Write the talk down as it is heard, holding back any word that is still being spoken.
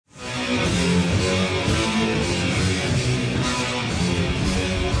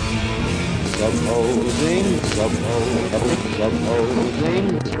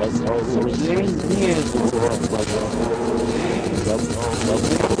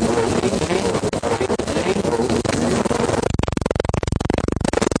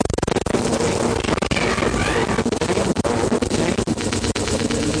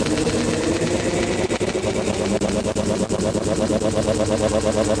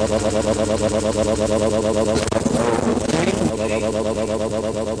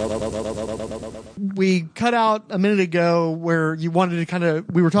We cut out a minute ago where you wanted to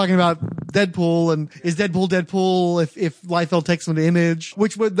we were talking about Deadpool and is Deadpool if Liefeld takes him to Image,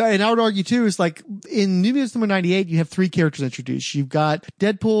 which would, and I would argue too, is like in New Mutants number 98, you have three characters introduced. You've got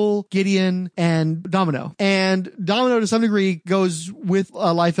Deadpool, Gideon, and Domino. And Domino to some degree goes with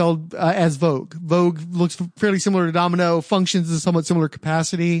Liefeld as Vogue. Vogue looks fairly similar to Domino, functions in a somewhat similar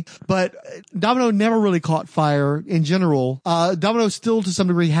capacity, but Domino never really caught fire in general. Domino still to some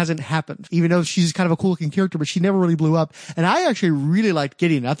degree hasn't happened, even though she's kind of a cool looking character, but she never really blew up. And I actually really liked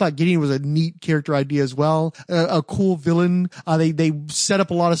Gideon. I thought Gideon was a neat character idea as well. A cool villain. They set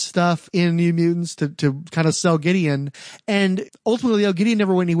up a lot of stuff in New Mutants to kind of sell Gideon. And ultimately, though, Gideon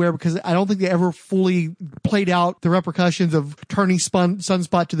never went anywhere because I don't think they ever fully played out the repercussions of turning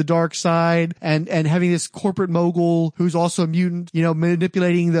Sunspot to the dark side and having this corporate mogul who's also a mutant,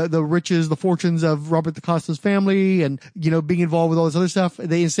 manipulating the riches, the fortunes of Robert DaCosta's family and, being involved with all this other stuff.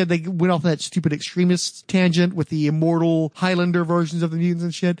 They went off that stupid extremist tangent with the immortal Highlander versions of the mutants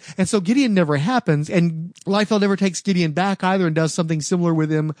and shit. And so Gideon never happens, and Liefeld never takes Gideon back either and does something similar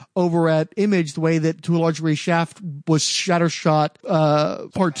with him over at Image, the way that to a large degree Shaft was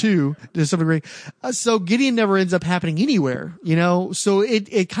Shattershot part 2 to some degree. So Gideon never ends up happening anywhere, so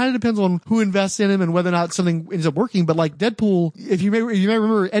it kind of depends on who invests in him and whether or not something ends up working. But like Deadpool, if you may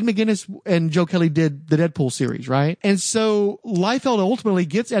remember, Ed McGuinness and Joe Kelly did the Deadpool series, right? And so Liefeld ultimately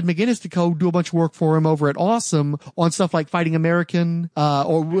gets Ed McGuinness to go do a bunch of work for him over at Awesome on stuff like Fighting American,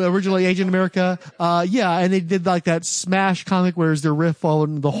 or originally Agent America. And they did like that Smash comic where there's their riff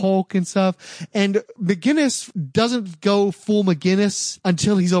on the Hulk and stuff. And McGuinness doesn't go full McGuinness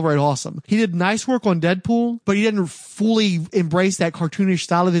until he's over at Awesome. He did nice work on Deadpool, but he didn't fully embrace that cartoonish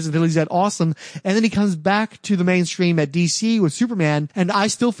style of his until he's at Awesome. And then he comes back to the mainstream at DC with Superman. And I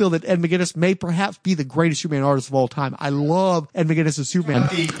still feel that Ed McGuinness may perhaps be the greatest Superman artist of all time. I love Ed McGuinness as Superman.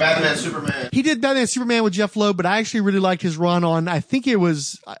 The Batman Superman. He did Batman Superman with Jeff Loeb, but I actually really liked his run on, I think it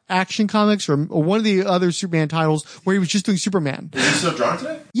was Action Comics or one of the other Superman titles where he was just doing Superman. Is he still drawing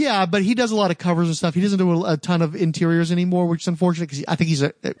today? Yeah, but he does a lot of covers and stuff. He doesn't do a ton of interiors anymore, which is unfortunate because I think he's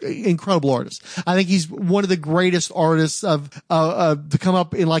an incredible artist. I think he's one of the greatest artists of to come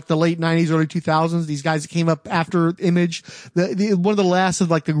up in like the late 90s, early 2000s. These guys that came up after Image, one of the last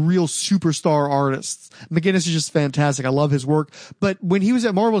of like the real superstar artists. McGuinness is just fantastic. I love his work. But when he was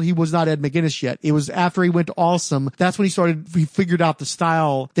at Marvel, he was not Ed McGuinness yet. It was after he went to Awesome. That's when he figured out the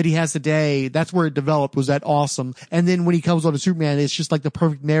style that he has today. That's where it developed, was at Awesome. And then when he comes on to Superman, it's just like the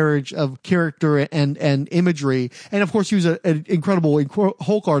perfect marriage of character and imagery. And of course, he was an incredible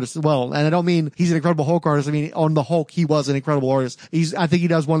Hulk artist as well. And I don't mean he's an incredible Hulk artist. I mean, on the Hulk, he was an incredible artist. I think he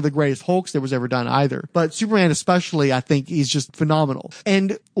does one of the greatest Hulks that was ever done either. But Superman especially, I think he's just phenomenal.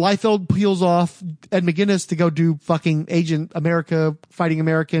 And Liefeld peels off Ed McGuinness to go do fucking Agent America, Fighting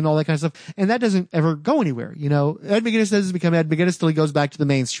American, all that kind of stuff. And that doesn't ever go anywhere, Ed McGuinness doesn't become Ed McGuinness till he goes back to the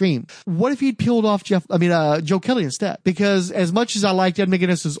mainstream. What if he'd peeled off Joe Kelly instead? Because as much as I liked Ed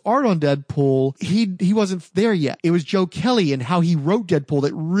McGuinness's art on Deadpool, he wasn't there yet. It was Joe Kelly and how he wrote Deadpool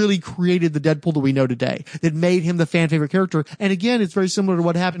that really created the Deadpool that we know today, that made him the fan favorite character. And again, it's very similar to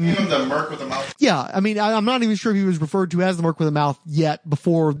what happened. Him the Merc with a mouth. Yeah, I mean, I'm not even sure if he was referred to as the Merc with a mouth yet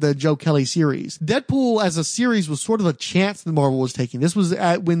before the Joe Kelly series. Deadpool as a series was sort of a chance that Marvel was taking. This was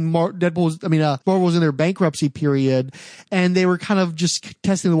when Marvel was in their bankruptcy period, and they were kind of just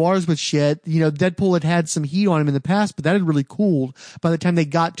testing the waters with shit. Deadpool had some heat on him in the past, but that had really cooled by the time they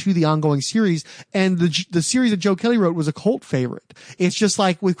got to the ongoing series. And the series that Joe Kelly wrote was a cult favorite. It's just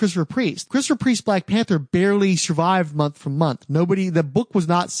like with Christopher Priest. Christopher Priest's Black Panther barely survived month from month. The book was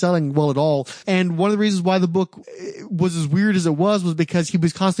not selling well at all. And one of the reasons why the book was as weird as it was because he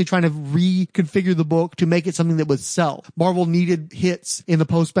was constantly trying to reconfigure the book to make it something that would sell. Marvel needed hits in the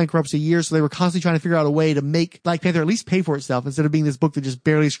post-bankruptcy years, so they were constantly trying to figure out a way to make Black Panther at least pay for itself instead of being this book that just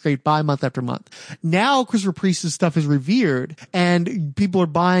barely barely scraped by month after month. Now Christopher Priest's stuff is revered and people are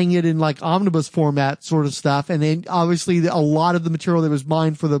buying it in like omnibus format sort of stuff. And then obviously a lot of the material that was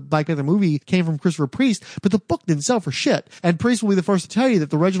mined for the Black Panther movie came from Christopher Priest, but the book didn't sell for shit. And Priest will be the first to tell you that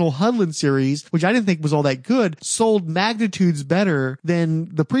the Reginald Hudlin series, which I didn't think was all that good, sold magnitudes better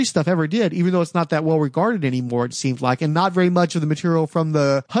than the Priest stuff ever did, even though it's not that well regarded anymore, it seems like. And not very much of the material from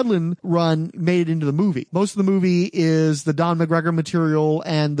the Hudlin run made it into the movie. Most of the movie is the Don McGregor material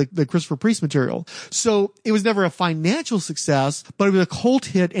and the Christopher Priest material. So it was never a financial success, but it was a cult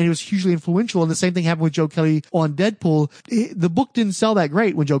hit and it was hugely influential. And the same thing happened with Joe Kelly on Deadpool. The book didn't sell that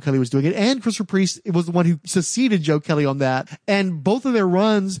great when Joe Kelly was doing it. And Christopher Priest was the one who succeeded Joe Kelly on that. And both of their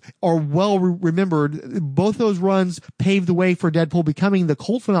runs are well remembered. Both those runs paved the way for Deadpool becoming the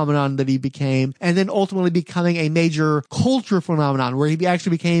cult phenomenon that he became, and then ultimately becoming a major culture phenomenon where he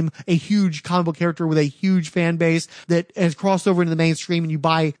actually became a huge comic book character with a huge fan base that has crossed over into the mainstream. And you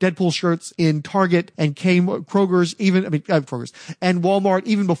buy Deadpool shirts in Target and Kroger's, Kroger's and Walmart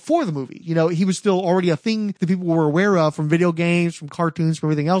even before the movie. You know, he was still already a thing that people were aware of from video games, from cartoons, from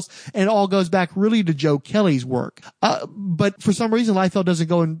everything else. And it all goes back really to Joe Kelly's work. But for some reason, Liefeld doesn't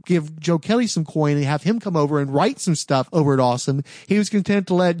go and give Joe Kelly some coin and have him come over and write some stuff over at Awesome. He was content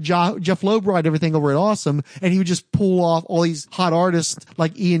to let Jeff Loeb write everything over at Awesome, and he would just pull off all these hot artists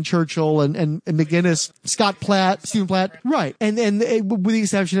like Ian Churchill and McGinnis, Scott Platt, Stephen Platt. Right. And with the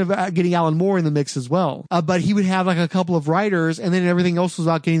exception of getting Alan Moore in the mix as well. But he would have like a couple of writers, and then everything else was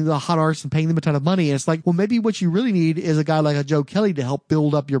about getting the hot artists and paying them a ton of money. And it's like, well, maybe what you really need is a guy like a Joe Kelly to help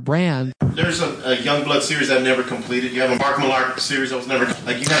build up your brand. There's a Youngblood series that never completed. You have a Mark Millar series that was never,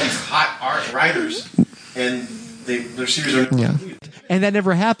 like, you have these hot art writers, and their series are never completed. And that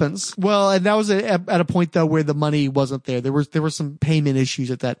never happens. Well, and that was at a point though where the money wasn't there. There were some payment issues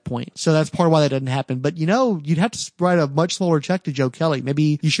at that point. So that's part of why that didn't happen. But you know, you'd have to write a much smaller check to Joe Kelly.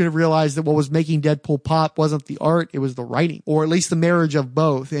 Maybe you should have realized that what was making Deadpool pop wasn't the art, it was the writing, or at least the marriage of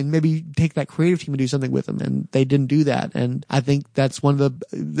both. And maybe take that creative team and do something with them. And they didn't do that. And I think that's one of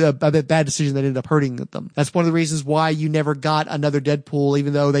the bad decisions that ended up hurting them. That's one of the reasons why you never got another Deadpool,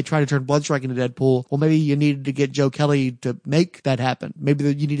 even though they tried to turn Bloodstrike into Deadpool. Well, maybe you needed to get Joe Kelly to make that happen. Maybe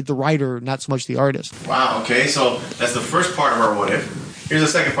you needed the writer, not so much the artist. Wow, okay, so that's the first part of our what if. Here's the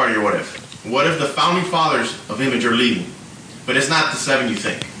second part of your what if. What if the founding fathers of Image are leaving, but it's not the 7 you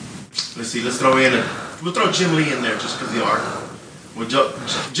think? Let's see, we'll throw Jim Lee in there just because of the art.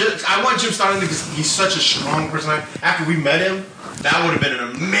 I want Jim Starlin because he's such a strong personality. After we met him, that would have been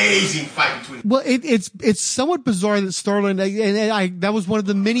an amazing fight between. Well, it's somewhat bizarre that Starlin, and that was one of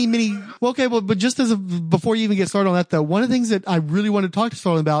the many. Well, okay, well, but just before you even get started on that though, one of the things that I really wanted to talk to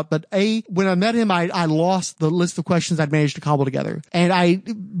Starlin about, but when I met him, I lost the list of questions I'd managed to cobble together,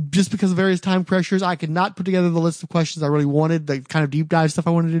 and just because of various time pressures, I could not put together the list of questions I really wanted, the kind of deep dive stuff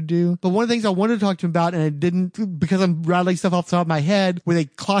I wanted to do. But one of the things I wanted to talk to him about, and I didn't because I'm rattling stuff off the top of my head with a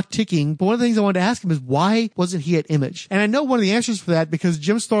clock ticking. But one of the things I wanted to ask him is why wasn't he at Image? And I know one of the answers for that because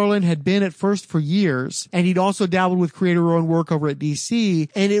Jim Starlin had been at First for years, and he'd also dabbled with creator-owned work over at DC,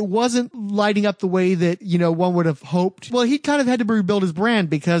 and it wasn't lighting up the way that, you know, one would have hoped. Well, he kind of had to rebuild his brand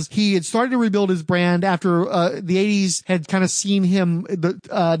because he had started to rebuild his brand after the 80s had kind of seen him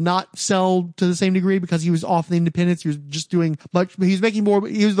not sell to the same degree because he was off the independents. He was just doing he was making more.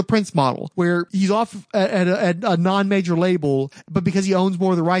 He was the Prince model where he's off at a non-major label, but because he owns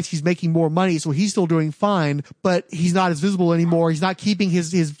more of the rights, he's making more money, so he's still doing fine, but he's not as visible anymore. He's not keeping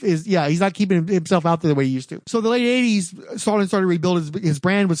he's not keeping himself out there the way he used to. So the late 80s, Starlin started to rebuild his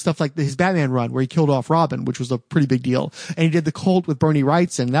brand with stuff like his Batman run where he killed off Robin, which was a pretty big deal. And he did the Cult with Bernie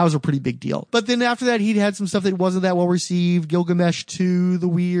Wrightson, and that was a pretty big deal. But then after that, he'd had some stuff that wasn't that well received. Gilgamesh 2, The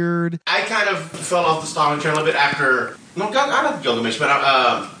Weird. I kind of fell off the Starlin train a little bit after, I love Gilgamesh, but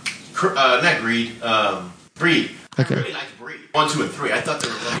not Greed, Breed. Okay. I really liked Breed. 1, 2, and 3. I thought they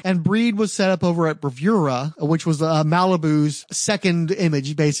were really. And Breed was set up over at Bravura, which was Malibu's second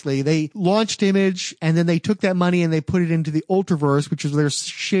Image, basically. They launched Image, and then they took that money and they put it into the Ultraverse, which is their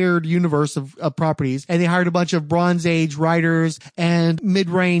shared universe of properties. And they hired a bunch of Bronze Age writers and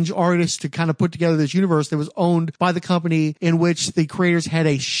mid-range artists to kind of put together this universe that was owned by the company, in which the creators had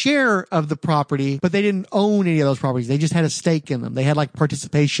a share of the property, but they didn't own any of those properties. They just had a stake in them. They had like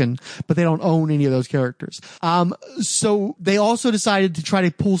participation, but they don't own any of those characters. So they also decided to try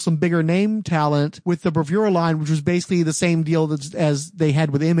to pull some bigger name talent with the Bravura line, which was basically the same deal as they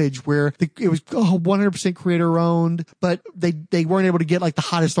had with Image, where it was 100% creator owned, but they weren't able to get like the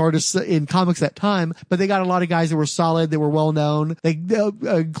hottest artists in comics at that time, but they got a lot of guys that were solid, that were well known,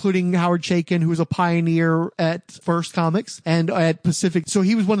 including Howard Chaykin, who was a pioneer at First Comics and at Pacific. So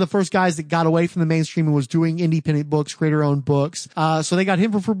he was one of the first guys that got away from the mainstream and was doing independent books, creator owned books. So they got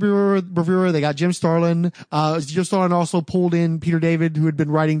him for Bravura. They got Jim Starlin. Jim Starlin also pulled in Peter David, who had been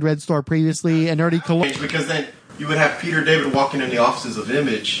writing Red Star previously, and Ernie because then you would have Peter David walking in the offices of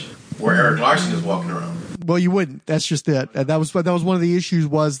Image where Eric Larson is walking around. Well, you wouldn't. That's just it. That was one of the issues,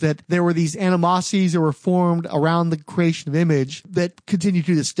 was that there were these animosities that were formed around the creation of Image that continue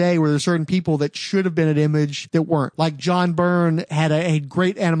to this day, where there's certain people that should have been at Image that weren't. Like John Byrne had a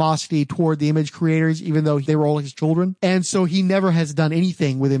great animosity toward the Image creators, even though they were all his children. And so he never has done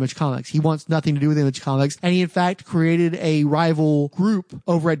anything with Image Comics. He wants nothing to do with Image Comics. And he, in fact, created a rival group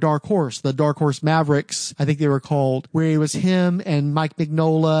over at Dark Horse, the Dark Horse Mavericks, I think they were called, where it was him and Mike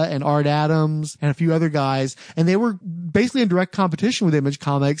Mignola and Art Adams and a few other guys. And they were basically in direct competition with Image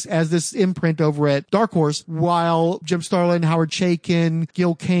Comics as this imprint over at Dark Horse, while Jim Starlin, Howard Chaykin,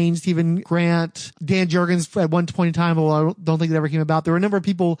 Gil Kane, Stephen Grant, Dan Jurgens at one point in time, although I don't think it ever came about. There were a number of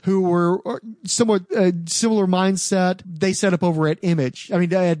people who were somewhat similar mindset. They set up over at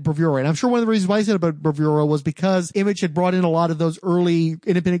at Bravura. And I'm sure one of the reasons why they set up at Bravura was because Image had brought in a lot of those early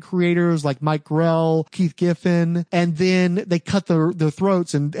independent creators like Mike Grell, Keith Giffen, and then they cut their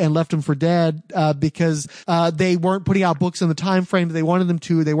throats and left them for dead because they weren't putting out books in the time frame that they wanted them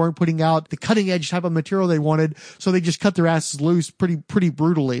to. They weren't putting out the cutting edge type of material they wanted, so they just cut their asses loose pretty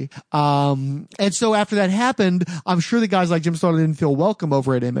brutally. And so after that happened, I'm sure the guys like Jim Starlin didn't feel welcome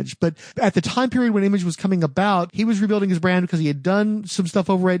over at Image. But at the time period when Image was coming about, he was rebuilding his brand because he had done some stuff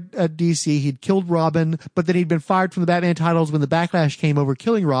over at DC. He'd killed Robin, but then he'd been fired from the Batman titles when the backlash came over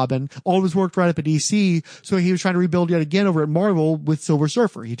killing Robin. All of his work right up at DC, so he was trying to rebuild yet again over at Marvel with Silver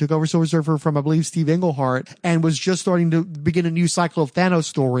Surfer. He took over Silver Surfer from, I believe, Steve Englehart, and was just starting to begin a new cycle of Thanos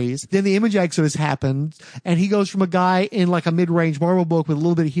stories. Then the Image exodus happened, and he goes from a guy in like a mid-range Marvel book with a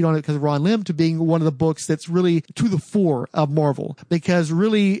little bit of heat on it because of Ron Lim to being one of the books that's really to the fore of Marvel. Because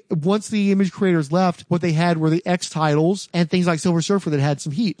really, once the Image creators left, what they had were the X titles and things like Silver Surfer that had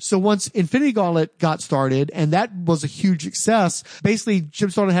some heat. So once Infinity Gauntlet got started, and that was a huge success, basically Jim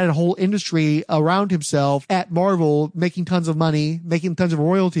Starlin had a whole industry around himself at Marvel, making tons of money, making tons of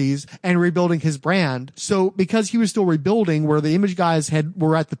royalties, and rebuilding his brand. So because he was still rebuilding, where the Image guys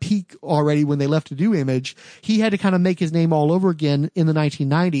were at the peak already when they left to do Image, he had to kind of make his name all over again in the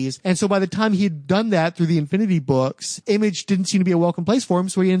 1990s. And so by the time he had done that through the Infinity books, Image didn't seem to be a welcome place for him,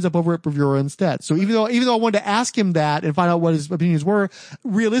 so he ends up over at Bravura instead. So even though I wanted to ask him that and find out what his opinions were,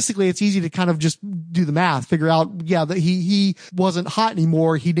 realistically it's easy to kind of just do the math, figure out, that he wasn't hot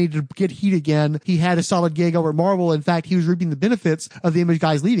anymore. He needed to get heat again. He had a solid gig over at Marvel. In fact, he was reaping the benefits of the Image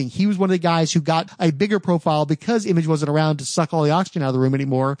guys leaving. He was one of the guys who got a bigger profile because Image wasn't around to suck all the oxygen out of the room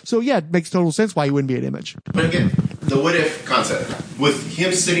anymore. So yeah, it makes total sense why he wouldn't be at Image. But again, the what if concept, with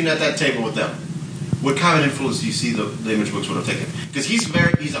him sitting at that table with them, what kind of influence do you see the Image books would have taken? Because he's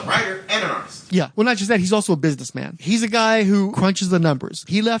a writer and an artist. Yeah. Well, not just that, he's also a businessman. He's a guy who crunches the numbers.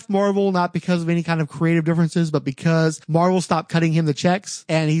 He left Marvel not because of any kind of creative differences, but because Marvel stopped cutting him the checks.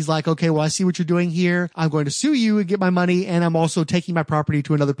 And he's like, okay, well, I see what you're doing here. I'm going to sue you and get my money. And I'm also taking my property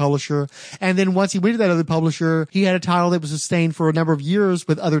to another publisher. And then once he went to that other publisher, he had a title that was sustained for a number of years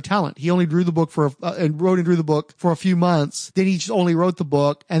with other talent. He only drew the book wrote and drew the book for a few months. Then he just only wrote the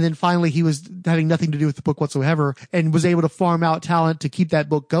book. And then finally he was having nothing to do with the book whatsoever and was able to farm out talent to keep that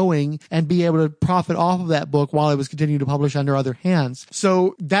book going and be able to profit off of that book while it was continuing to publish under other hands.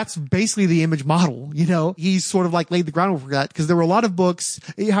 So that's basically the Image model. He's sort of like laid the groundwork for that, because there were a lot of books.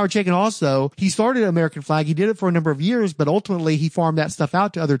 Howard Chaykin also, he started American Flag. He did it for a number of years, but ultimately he farmed that stuff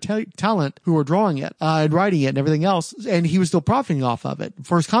out to other talent who were drawing it and writing it and everything else. And he was still profiting off of it.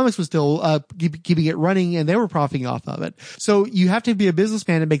 First Comics was still keeping it running, and they were profiting off of it. So you have to be a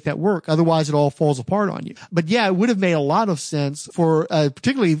businessman to make that work. Otherwise it all falls apart on you. But yeah, it would have made a lot of sense for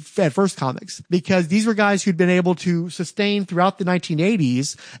particularly at First Comics, because these were guys who'd been able to sustain throughout the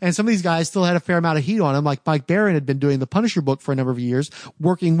 1980s, and some of these guys still had a fair amount of heat on them. Like Mike Baron had been doing the Punisher book for a number of years,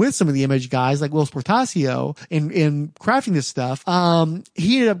 working with some of the Image guys like Will Portacio in crafting this stuff.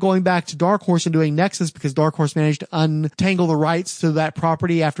 He ended up going back to Dark Horse and doing Nexus, because Dark Horse managed to untangle the rights to that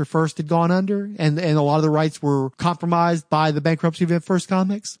property after First had gone under, and a lot of the rights were compromised by the bankruptcy of First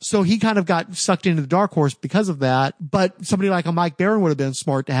Comics. So he kind of got sucked into the Dark Horse because of that. But somebody like a Mike Baron would have been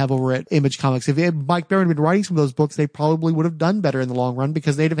smart to have over at Image Comics. If Mike Baron had been writing some of those books, they probably would have done better in the long run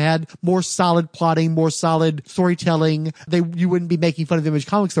because they'd have had more solid plotting, more solid storytelling. You wouldn't be making fun of Image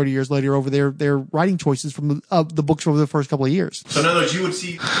Comics 30 years later over their writing choices from the books over the first couple of years. So in other words, you would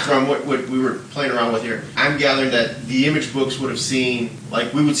see from what we were playing around with here, I'm gathering that the Image books would have seen,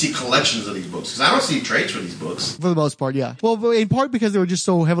 like we would see collections of these books. Because I don't see trades for these books. For the most part, yeah. Well, in part because they were just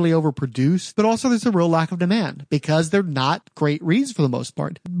so heavily overproduced, but also there's a real lack of demand because they're not great reads for the most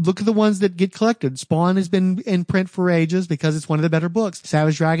part. Look at the ones that get collected. Spawn has been in print for ages because it's one of the better books.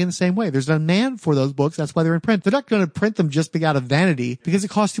 Savage Dragon the same way. There's a demand for those books. That's why they're in print. They're not going to print them just out of vanity because it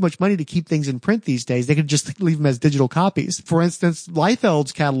costs too much money to keep things in print these days. They could just leave them as digital copies. For instance,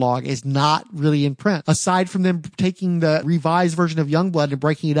 Liefeld's catalog is not really in print. Aside from them taking the revised version of Youngblood and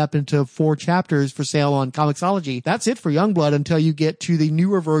breaking it up into 4 chapters for sale on Comixology, that's it for Youngblood until you get to the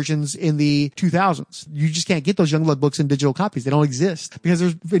newer versions in the 2000s. You just can't get those Youngblood books in digital copies. They don't exist because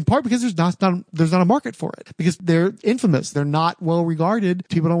there's not a market for it because they're infamous. They're not well regarded.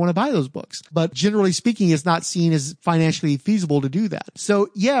 People don't want to buy those books. But generally speaking, it's not seen as financially feasible to do that. So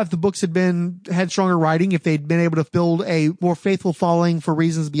yeah, if the books had stronger writing, if they'd been able to build a more faithful following for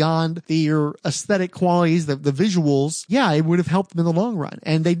reasons beyond your aesthetic qualities, the visuals, yeah, it would have helped them in the long run.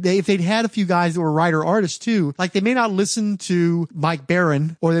 And if they'd had a few guys that were writer artists too, like they may not listen to Mike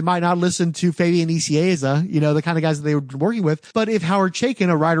Baron or they might not listen to Fabian Nicieza, the kind of guys that they were working with. But if Howard Chaykin,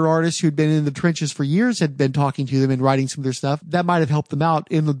 a writer artist who'd been in the trenches for years, had been talking to them and writing some of their stuff, that might have helped them out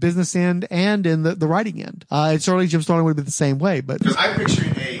in the business end and in the writing end. And certainly Jim Starlin would have been the same way. But because I picture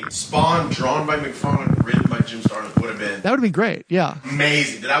a Spawn drawn by McFarlane, written by Jim Starlin would have been great. Yeah,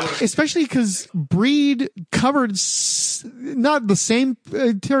 amazing. Especially because Breed covered not the same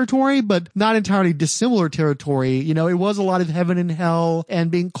territory, but not entirely dissimilar territory. It was a lot of heaven and hell and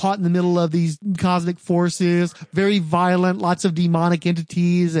being caught in the middle of these cosmic forces, very violent, lots of demonic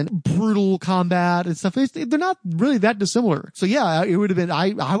entities and brutal combat and stuff. They're not really that dissimilar. So yeah, it would have been,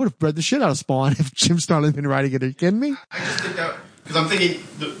 I would have read the shit out of Spawn if Jim Starlin had been writing it. Are you kidding me? I just think that, because I'm thinking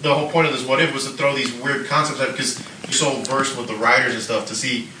the whole point of this What If was to throw these weird concepts out because you're so versed with the writers and stuff to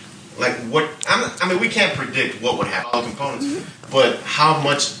see like we can't predict what would happen, all the components, but how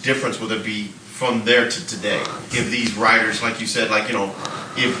much difference would there be from there to today if these writers, like you said,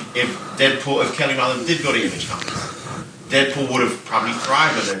 if Deadpool, if Kelly Nolan did go to Image Comics, Deadpool would have probably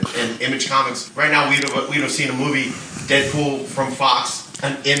thrived in Image Comics. Right now, we'd have seen a movie, Deadpool from Fox,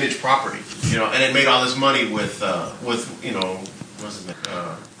 an Image property, and it made all this money with what's his name?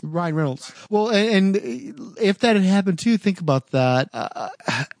 Ryan Reynolds. Well, and if that had happened too, think about that.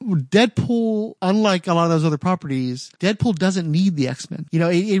 Deadpool, unlike a lot of those other properties, Deadpool doesn't need the X-Men.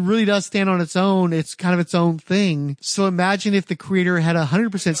 It really does stand on its own. It's kind of its own thing. So imagine if the creator had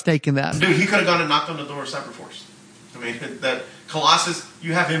 100% stake in that. Dude, he could have gone and knocked on the door of Cyberforce. That Colossus,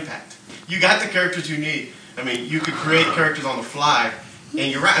 you have impact. You got the characters you need. You could create characters on the fly.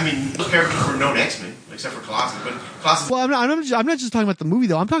 And you're right. Those characters were known X-Men, except for Colossus. But Colossus. Well, I'm not just talking about the movie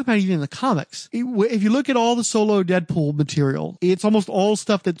though. I'm talking about even in the comics. If you look at all the solo Deadpool material, it's almost all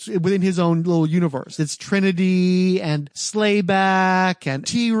stuff that's within his own little universe. It's Trinity and Slayback and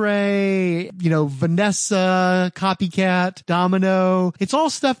T-Ray, Vanessa, Copycat, Domino. It's all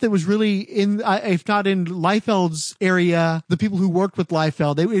stuff that was really in, if not in Liefeld's area, the people who worked with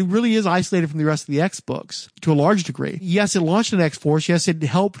Liefeld. It really is isolated from the rest of the X books to a large degree. Yes, it launched an X-Force. Yes, it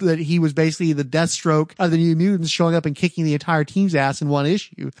helped that he was basically the Deathstroke of the New Mutants, showing up and kicking the entire team's ass in one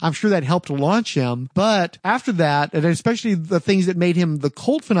issue. I'm sure that helped to launch him. But after that, and especially the things that made him the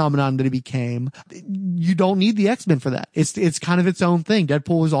cult phenomenon that he became, you don't need the X-Men for that. It's kind of its own thing.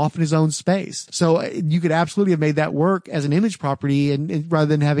 Deadpool was off in his own space. So you could absolutely have made that work as an Image property and rather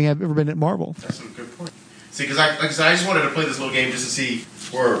than having ever been at Marvel. That's a good point. See, because like I said, I just wanted to play this little game just to see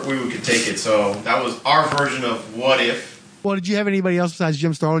where we could take it. So that was our version of What If. Well, did you have anybody else besides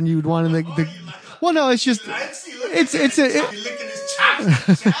Jim Starlin you would want in the well, no, it's just, it's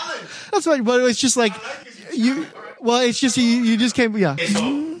that's right, but it's just like, it's just, you just can't, yeah. Okay,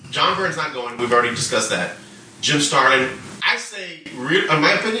 so, John Byrne's not going, we've already discussed that. Jim Starlin, I say, in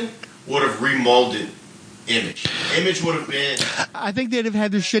my opinion, would have remolded Image. Image would have been... I think they'd have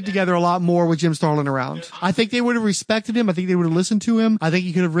had their shit together a lot more with Jim Starlin around. I think they would have respected him. I think they would have listened to him. I think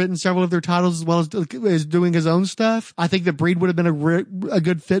he could have written several of their titles as well as doing his own stuff. I think that Breed would have been a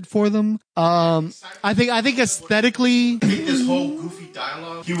good fit for them. I think aesthetically... This whole goofy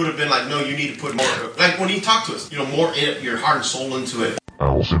dialogue, he would have been like, no, you need to put more... Like, when he talked to us, more in your heart and soul into it.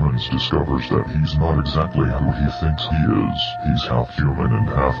 Al Simmons discovers that he's not exactly who he thinks he is. He's half human and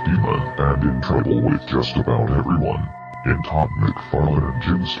half demon, and in trouble with just about everyone. In Todd McFarlane and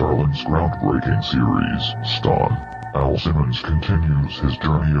Jim Starlin's groundbreaking series, Spawn. Al Simmons continues his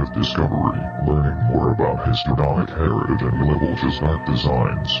journey of discovery, learning more about his Teutonic heritage and Levelge's dark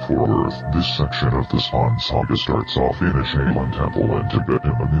designs for Earth. This section of the Spawn saga starts off in a Shaolin temple in Tibet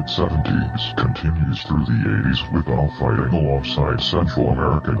in the mid-70s, continues through the 80s with Al fighting alongside Central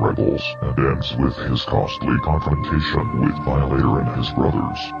American rebels, and ends with his costly confrontation with Violator and his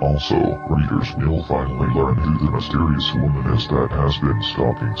brothers. Also, readers will finally learn who the mysterious woman is that has been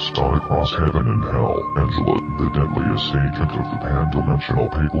stalking Spawn across heaven and hell, Angela, the deadliest agent of the pan-dimensional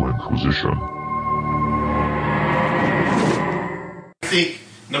Papal Inquisition. I think,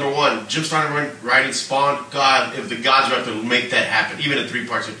 number one, Jim Starlin writing Spawn, God, if the gods were up to make that happen, even in 3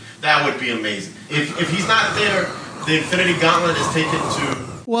 parts, that would be amazing. If he's not there, the Infinity Gauntlet is taken to...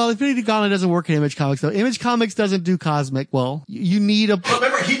 Well, Infinity Gauntlet doesn't work in Image Comics, though. Image Comics doesn't do cosmic. Well, you need a... But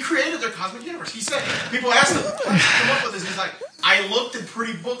remember, he created their cosmic universe. He said, people asked him, how did you come up with this? He's like, I looked at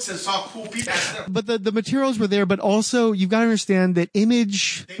pretty books and saw cool people. But the materials were there, but also you've got to understand that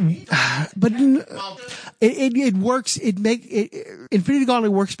Image, but it works. Infinity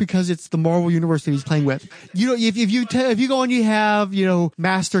Gauntlet works because it's the Marvel universe that he's playing with. You know, if you go and you have, you know,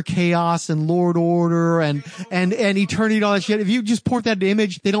 Master Chaos and Lord Order and Eternity and all that shit, if you just port that to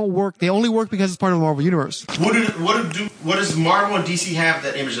Image, they don't work. They only work because it's part of the Marvel universe. What does Marvel and DC have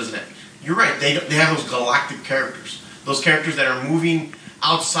that Image doesn't have? You're right. They have those galactic characters. Those characters that are moving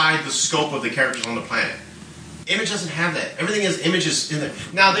outside the scope of the characters on the planet. Image doesn't have that. Everything is Image is in there.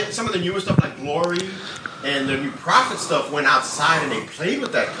 Now, some of the newer stuff like Glory and the New Prophet stuff went outside and they played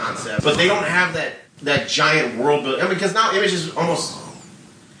with that concept, but they don't have that giant world building. I mean, because now Image is almost...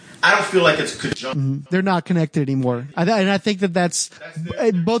 I don't feel like it's conjunct. They're not connected anymore. And I think that's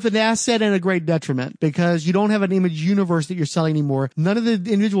both an asset and a great detriment because you don't have an Image universe that you're selling anymore. None of the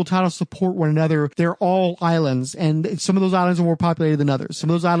individual titles support one another. They're all islands, and some of those islands are more populated than others. Some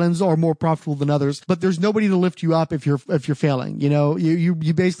of those islands are more profitable than others, but there's nobody to lift you up if you're failing. You know, you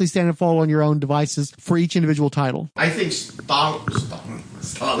basically stand and fall on your own devices for each individual title. I think Stalin would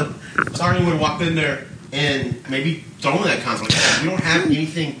have walked in there and maybe thrown that concept. Like, we don't have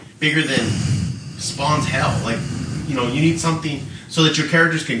anything bigger than Spawn's hell. Like, you know, you need something so that your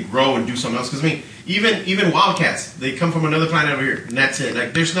characters can grow and do something else. Because, I mean, even Wildcats, they come from another planet over here, and that's it.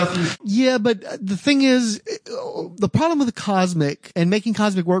 Like, there's nothing... Yeah, but the thing is, the problem with the Cosmic and making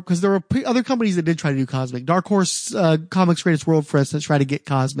Cosmic work, because there were other companies that did try to do Cosmic. Dark Horse Comics Greatest World, for instance, tried to get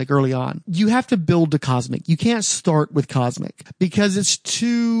Cosmic early on. You have to build to Cosmic. You can't start with Cosmic, because it's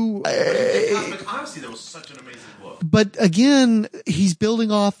too... Cosmic Odyssey, that was such an amazing book. But again, he's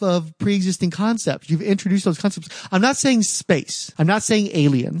building off of pre-existing concepts. You've introduced those concepts. I'm not saying space. I'm not saying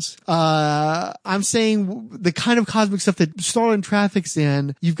aliens. I'm saying the kind of cosmic stuff that Starlin traffics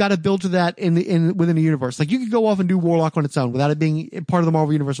in, you've got to build to that within a universe. Like, you could go off and do Warlock on its own without it being part of the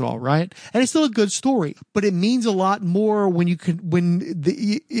Marvel universe at all, right? And it's still a good story, but it means a lot more when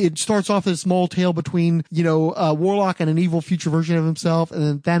it starts off as a small tale between, you know, Warlock and an evil future version of himself, and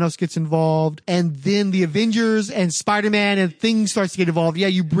then Thanos gets involved, and then the Avengers and Spider-Man and things starts to get involved. Yeah,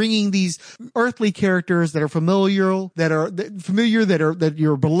 you're bringing these earthly characters that are familiar, that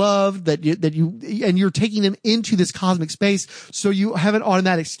you're beloved, and you're taking them into this cosmic space. So you have an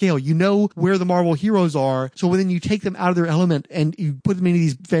automatic scale. You know where the Marvel heroes are. So when you take them out of their element and you put them into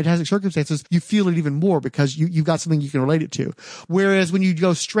these fantastic circumstances, you feel it even more because you've got something you can relate it to. Whereas when you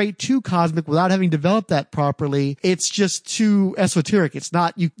go straight to cosmic without having developed that properly, it's just too esoteric. It's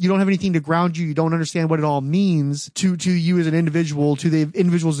not, you don't have anything to ground you. You don't understand what it all means to you as an individual, to the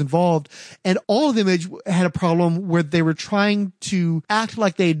individuals involved. And all of Image had a problem where they were trying to act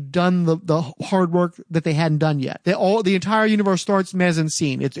like they'd done the hard work that they hadn't done yet. The entire universe starts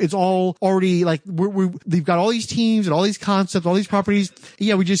mise-en-scene. It's all already like they've got all these teams and all these concepts, all these properties.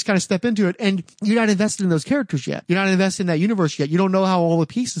 Yeah, we just kind of step into it, and you're not invested in those characters yet. You're not invested in that universe yet. You don't know how all the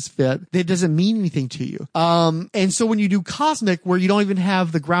pieces fit. It doesn't mean anything to you. And so when you do cosmic, where you don't even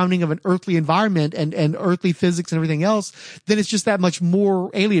have the grounding of an earthly environment and earthly physics and everything else, then it's just that much more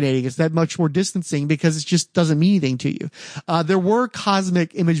alienating. It's that much more distancing because it just doesn't mean anything to you. There were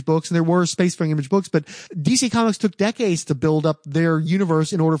cosmic Image books and there were spacefaring Image books, but DC Comics took decades to build up their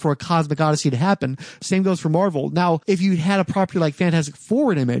universe in order for a Cosmic Odyssey to happen. Same goes for Marvel. Now, if you had a property like Fantastic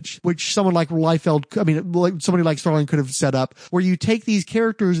Four in Image, which someone like somebody like Starlin could have set up, where you take these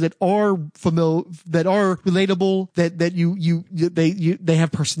characters that are familiar, that are relatable, that they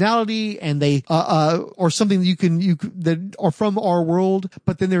have personality, and they or something that you that are from our world,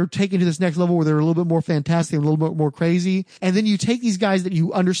 but then they're taken to this next level where they're a little bit more fantastic and a little bit more crazy. And then you take these guys that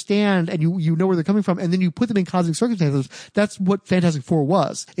you understand and you know where they're coming from, and then you put them in cosmic circumstances. That's what Fantastic Four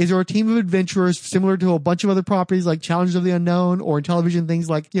was. Is there a team of adventurers similar to a bunch of other properties like Challengers of the Unknown, or in television things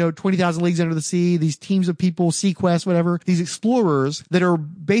like, 20,000 Leagues Under the Sea, these teams of people, Sequest, whatever, these explorers that are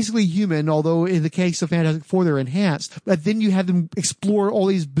basically human, although in the case of Fantastic Four, they're enhanced. But then you have them explore all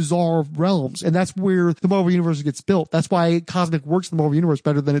these bizarre realms, and that's where the Marvel Universe gets built. That's why Cosmic works in the Marvel Universe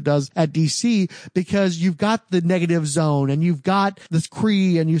better than it does at DC, because you've got the negative zone, and you've got this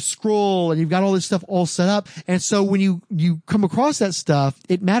Kree, and you Skrull, and you've got all this stuff all set up. And so when you come across that stuff,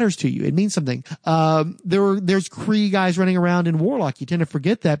 it matters to you. It means something. There's Kree guys running around in Warlock. You tend to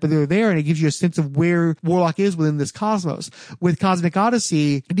forget that, but they're there, and it gives you a sense of where Warlock is within this cosmos. With Cosmic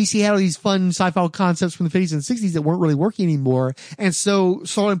Odyssey, DC had all these fun sci-fi concepts from the 50s and 60s that weren't really working anymore. And so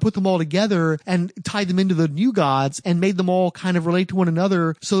Starlin put them all together and tied them into the new gods and made them all kind of relate to one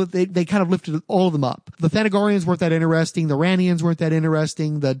another, so that they kind of lifted all of them up. The Thanagarians weren't that interesting. The Ranians weren't that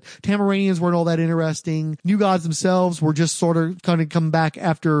interesting. The Tamaranians weren't all that interesting. New gods themselves were just sort of kind of come back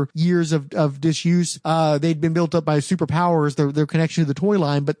after years of disuse. They'd been built up by superpowers, their connection to the toy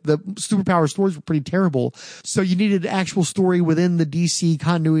line, but the superpower stories were pretty terrible. So you needed an actual story within the DC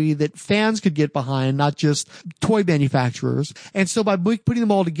continuity that fans could get behind, not just toy manufacturers. And so by putting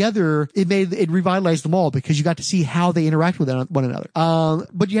them all together, it revitalized them all, because you got to see how they interact with one another.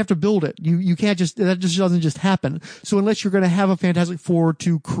 But you have to build it. You can't that just doesn't just happen. So unless you're going to have a Fantastic Four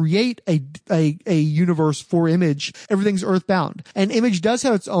to create a universe for Image, everything's Earthbound. And Image does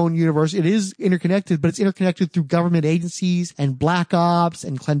have its own universe. It is interconnected, but it's interconnected through government agencies and black ops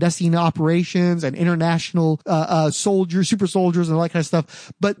and clandestine operations and international soldiers, super soldiers, and all that kind of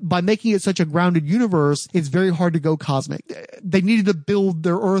stuff. But by making it such a grounded universe, it's very hard to go cosmic. They needed to build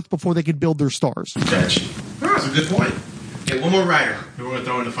their Earth before they could build their stars. Gotcha. That's a good point. Okay, one more writer who we're going to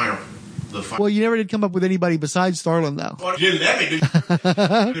throw in the final. Well, you never did come up with anybody besides Starlin, though. Well, you didn't let me, did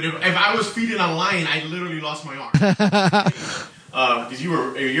you? Dude, if I was feeding a lion, I literally lost my arm. Because you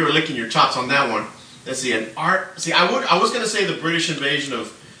were licking your chops on that one. Let's see, I was going to say the British invasion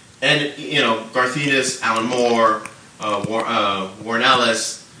of, and Garthinus, Alan Moore, Warren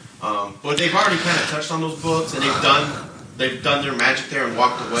Ellis, but they've already kind of touched on those books, and they've done their magic there and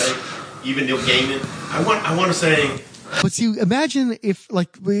walked away. Even Neil Gaiman. I want to say. But see, imagine if,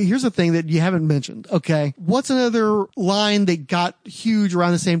 here's the thing that you haven't mentioned, okay? What's another line that got huge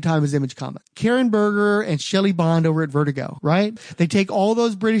around the same time as Image Comics? Karen Berger and Shelley Bond over at Vertigo, right? They take all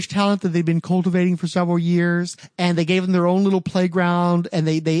those British talent that they've been cultivating for several years, and they gave them their own little playground, and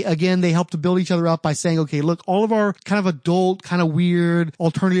they helped to build each other up by saying, okay, look, all of our kind of adult, kind of weird,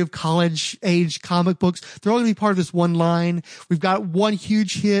 alternative college-age comic books, they're all going to be part of this one line. We've got one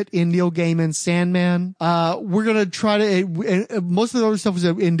huge hit in Neil Gaiman's Sandman. We're going to try to, most of the other stuff was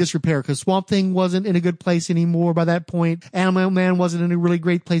in disrepair, because Swamp Thing wasn't in a good place anymore by that point. Animal Man wasn't in a really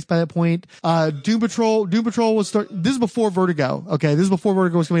great place by that point. Doom Patrol was this is before Vertigo. Okay. This is before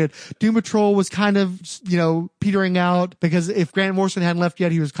Vertigo was coming in. Doom Patrol was kind of, petering out, because if Grant Morrison hadn't left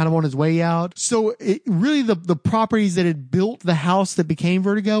yet, he was kind of on his way out. So really the properties that had built the house that became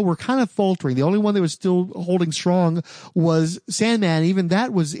Vertigo were kind of faltering. The only one that was still holding strong was Sandman. Even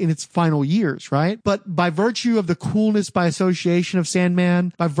that was in its final years, right? But by virtue of the coolness by association of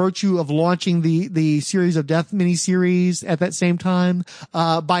Sandman, by virtue of launching the Series of Death miniseries at that same time,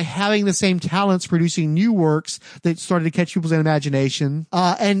 by having the same talents producing new works that started to catch people's imagination,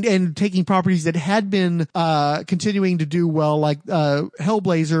 and taking properties that had been continuing to do well, like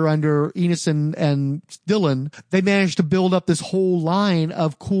Hellblazer under Enos and Dillon, they managed to build up this whole line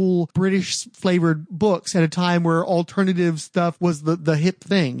of cool British flavored books at a time where alternative stuff was the hip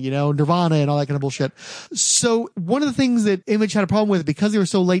thing, Nirvana and all that kind of bullshit. So one of the things that Image had a problem with, because they were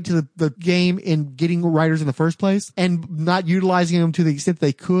so late to the game in getting writers in the first place and not utilizing them to the extent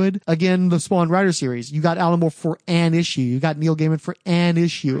they could, again, the Spawn writer series, you got Alan Moore for an issue. You got Neil Gaiman for an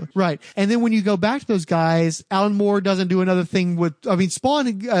issue. Right. And then when you go back to those guys, Alan Moore doesn't do another thing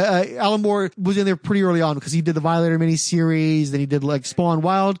Spawn, Alan Moore was in there pretty early on, because he did the Violator miniseries, then he did Spawn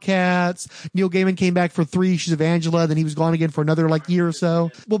Wildcats. Neil Gaiman came back for 3 issues of Angela, then he was gone again for another year or so.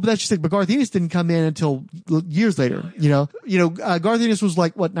 Well, but that's just it. But Garth Ennis didn't come in until years later. Garth Ennis was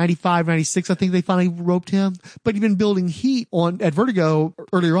 95, 96, I think they finally roped him, but he'd been building heat at Vertigo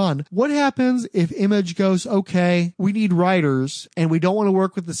earlier on. What happens if Image goes, okay, we need writers, and we don't want to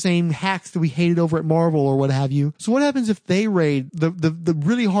work with the same hacks that we hated over at Marvel or what have you? So what happens if they raid, the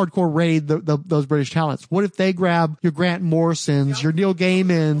really hardcore raid those British talents? What if they grab your Grant Morrisons, your Neil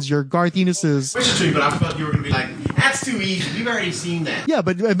Gaimans, your Garth Ennises? But I felt you were going to be like, That's too easy. We've already seen that. Yeah,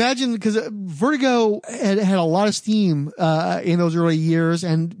 but imagine, because Vertigo had a lot of steam in those early years,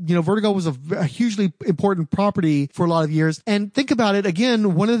 and Vertigo was a hugely important property for a lot of years. And think about it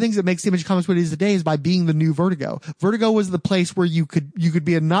again. One of the things that makes Image Comics what it is today is by being the new Vertigo. Vertigo was the place where you could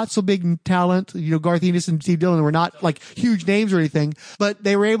be a not so big talent. Garth Ennis and Steve Dillon were not like huge names or anything, but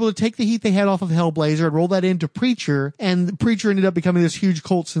they were able to take the heat they had off of Hellblazer and roll that into Preacher, and Preacher ended up becoming this huge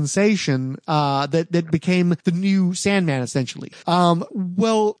cult sensation that became the new Sandman, essentially.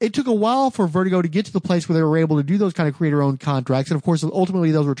 Well, it took a while for Vertigo to get to the place where they were able to do those kind of creator-owned contracts, and of course,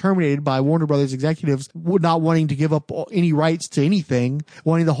 ultimately those were terminated by Warner Brothers executives not wanting to give up any rights to anything,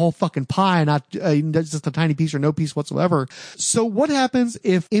 wanting the whole fucking pie, not just a tiny piece or no piece whatsoever. So what happens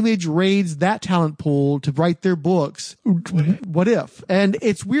if Image raids that talent pool to write their books? What if? And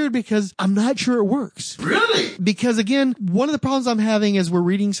it's weird because I'm not sure it works. Really? Because again, one of the problems I'm having as we're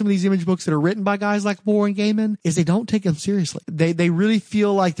reading some of these Image books that are written by guys like Moore and Gaiman is they don't take them seriously. They really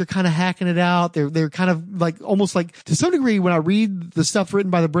feel like they're kind of hacking it out. They're kind of like, almost like, to some degree, when I read the stuff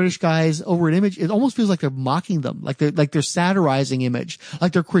written by the British guys over at Image, it almost feels like they're mocking them, like they're satirizing Image,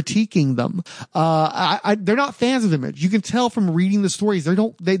 like they're critiquing them. They're not fans of Image. You can tell from reading the stories.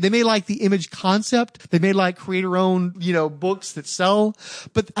 They may like the Image concept. They may like creator-owned, books that sell,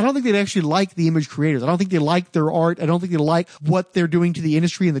 but I don't think they actually like the Image creators. I don't think they like their art. I don't think they like what they're doing to the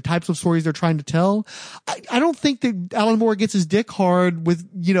industry and the types of stories they're trying to tell. I don't think that Alan Moore gets his dick hard with,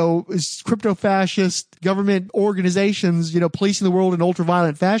 his crypto-fascist government organizations, policing the world in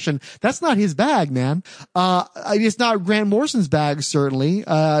ultra-violent fashion. That's not his bag, man. It's not Grant Morrison's bag, certainly.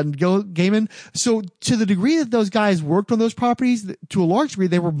 Gaiman. So to the degree that those guys worked on those properties, to a large degree,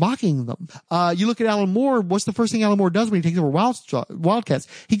 they were mocking them. You look at Alan Moore, what's the first thing Alan Moore does when he takes over Wildcats?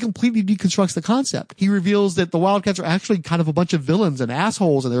 He completely deconstructs the concept. He reveals that the Wildcats are actually kind of a bunch of villains and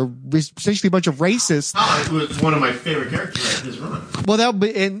assholes, and they're essentially a bunch of racists. It was one of my favorite characters in his run. Well,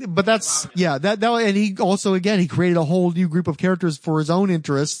 and he also, again, he created a whole new group of characters for his own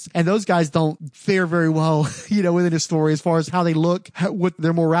interests, and those guys don't fare very well, within his story as far as how they look, what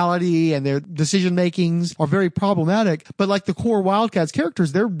their morality and their decision makings are very problematic. But like the core Wildcats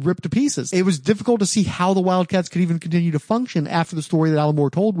characters, they're ripped to pieces. It was difficult to see how the Wildcats could even continue to function after the story that Alan Moore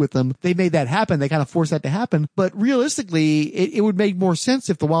told with them. They made that happen. They kind of forced that to happen. But realistically, it would make more sense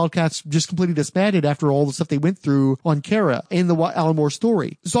if the Wildcats just completely disbanded after all the stuff they went through on Kara in the Alan Moore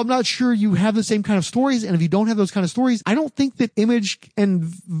story. So I'm not sure you have the same kind of stories. And if you don't have those kind of stories, I don't think that Image and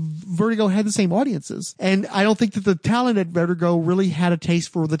Vertigo had the same audiences. And I don't think that the talent at Vertigo really had a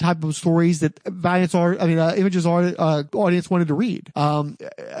taste for the type of stories that Image's audience wanted to read.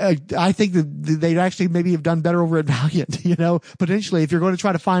 I think that they'd actually maybe have done better over at Valiant, potentially, if you're going to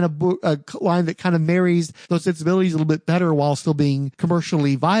try to find a line that kind of marries those sensibilities a little bit better while still being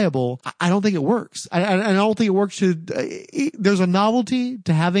commercially viable. I don't think it works. I don't think it works there's a novelty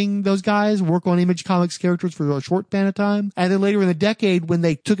to having those guys work on Image Comics characters for a short span of time. And then later in the decade, when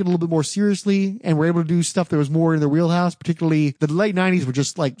they took it a little bit more seriously and were able to do stuff that was more in their wheelhouse, particularly the late 90s were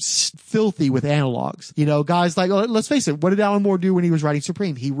just like filthy with analogs. Guys like, let's face it, what did Alan Moore do when he was writing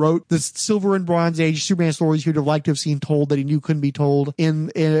Supreme? He wrote the Silver and Bronze Age Superman stories he would have liked to have seen told that he knew couldn't be told in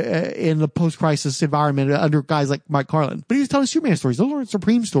the post-crisis environment under guys like Mike Carlin. But he was telling Superman stories. Those aren't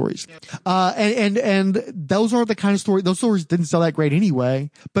Supreme stories. And those aren't the kind of story, those stories didn't sell that great anyway,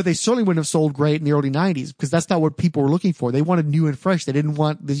 but they certainly wouldn't have sold great in the early 90s because that's not what people were looking for. They wanted new and fresh. They didn't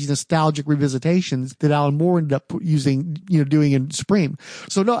want these nostalgic revisitations that Alan Moore ended up doing in Supreme.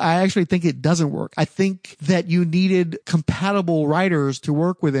 So no, I actually think it doesn't work. I think that you needed compatible writers to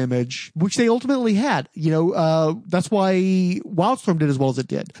work with Image, which they ultimately had. That's why Wildstorm did as well as it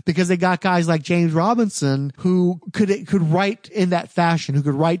did, because they got guys like James Robinson who could write in that fashion, who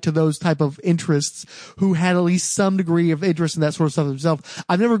could write to those type of interests, who had at least some degree of interest in that sort of stuff himself.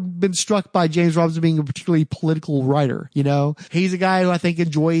 I've never been struck by James Robinson being a particularly political writer. He's a guy who I think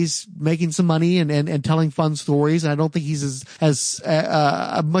enjoys making some money and telling fun stories. And I don't think he's as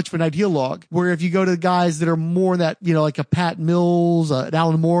much of an ideologue. Where if you go to the guys that are more in that, like a Pat Mills,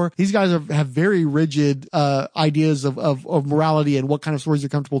 Alan Moore, these guys have very rigid ideas of morality and what kind of stories they're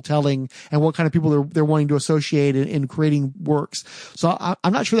comfortable telling and what kind of people they're wanting to associate in creating works. So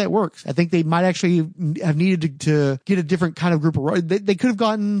I'm not sure that works. I think they might actually have needed to get a different kind of group of writers. They could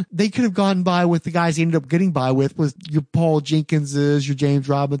have gone by with the guys they ended up getting by with your Paul Jenkinses, your James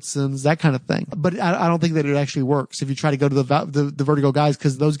Robinsons, that kind of thing. But I don't think that it actually works if you try to go to the Vertigo guys,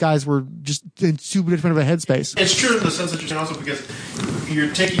 because those guys were just in super different of a headspace. It's true in the sense that you're saying also because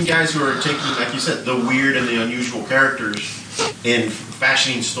you're taking guys who are taking, like you said, the weird and the unusual characters and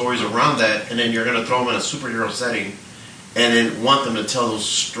fashioning stories around that, and then you're going to throw them in a superhero setting and then want them to tell those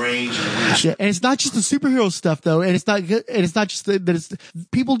strange and weird Yeah, and it's not just the superhero stuff though, and it's not just that it's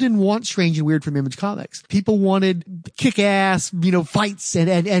people didn't want strange and weird from Image Comics. People wanted kick-ass, fights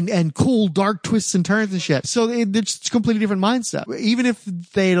and cool dark twists and turns and shit. So it's a completely different mindset. Even if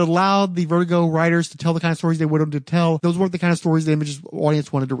they'd allowed the Vertigo writers to tell the kind of stories they wanted to tell, those weren't the kind of stories the Image's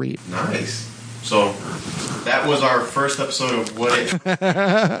audience wanted to read. Nice. So that was our first episode of What If.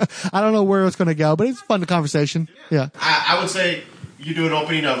 I don't know where it's going to go, but it's a fun conversation. Yeah. I would say you do an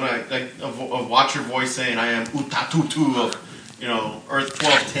opening of of Watcher voice saying, "I am Utatutu of Earth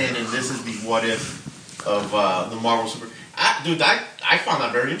 1210, and this is the What If of the Marvel Super." I found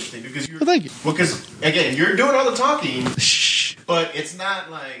that very interesting because thank you. Because again, you're doing all the talking, but it's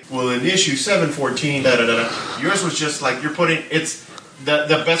not like in issue 714, Yours was just like you're putting it's.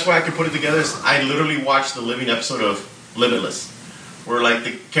 The best way I could put it together is I literally watched the living episode of Limitless, where like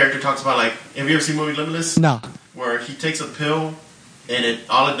the character talks about like, have you ever seen the movie Limitless? No. Where he takes a pill and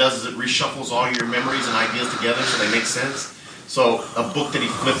all it does is it reshuffles all your memories and ideas together so they make sense. So a book that he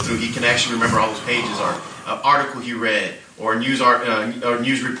flipped through, he can actually remember all those pages, or an article he read, or a news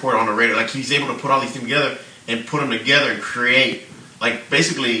report on the radio. Like he's able to put all these things together and put them together and create, like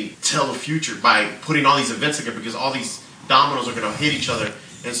basically tell the future by putting all these events together, because all these dominoes are going to hit each other,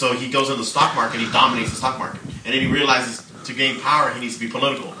 and so he goes into the stock market, he dominates the stock market, and then he realizes to gain power he needs to be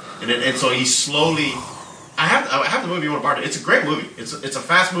political, and so he slowly. I have the movie. You want to borrow it? It's a great movie. It's a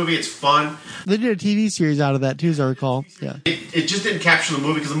fast movie. It's fun. They did a TV series out of that too, as I recall. Yeah. It just didn't capture the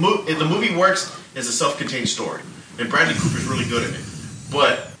movie because the movie works as a self-contained story, and Bradley Cooper's really good at it.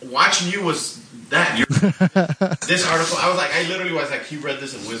 But watching you was that. This article, I literally was like, he read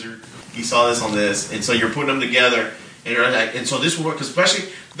this in Wizard, he saw this on this, and so you're putting them together. And you're like, and so this will work, because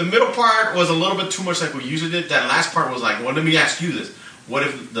especially the middle part was a little bit too much like we usually did. That last part was like, well, let me ask you this: what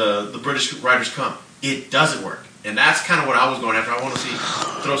if the British writers come? It doesn't work, and that's kind of what I was going after. I want to see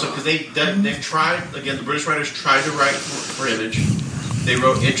throw some, because they've tried again. The British writers tried to write for Image. They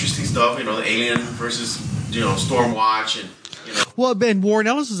wrote interesting stuff, the Alien versus Stormwatch, and Well, Ben Warren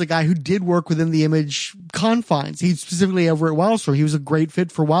Ellis is a guy who did work within the Image confines. He's specifically over at Wildstorm. He was a great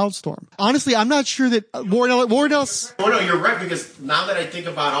fit for Wildstorm. Honestly, I'm not sure that Warren Ellis. Oh no, you're right, because now that I think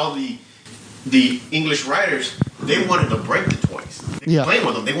about all the English writers, they wanted to break the toys. They played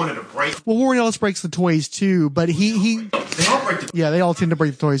with them. They wanted to break. Well, Warren Ellis breaks the toys too, but he they all break the toys. Yeah, they all tend to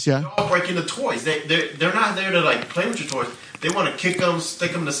break the toys. Yeah, they're all breaking the toys. They're not there to like play with your toys. They want to kick them,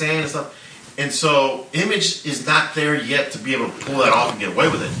 stick them in the sand and stuff. And so Image is not there yet to be able to pull that off and get away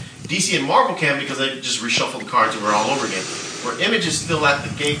with it. DC and Marvel can, because they just reshuffle the cards and we're all over again. Where Image is still at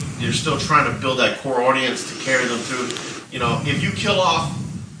the gate, they're still trying to build that core audience to carry them through. If you kill off,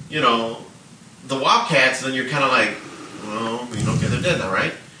 the Wildcats, then you're kind of like, well, okay, they're dead now,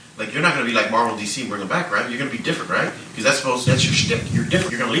 right? Like, you're not going to be like Marvel and DC and bring them back, right? You're going to be different, right? Because that's your shtick. You're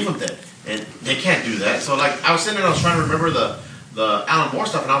different. You're going to leave them dead. And they can't do that. So, like, I was sitting there and I was trying to remember the Alan Moore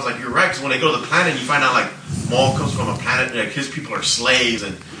stuff, and I was like, you're right, because when they go to the planet, you find out, like, Maul comes from a planet, like, his people are slaves,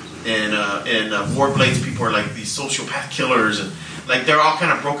 and Warblade's people are, like, these sociopath killers, and, like, they're all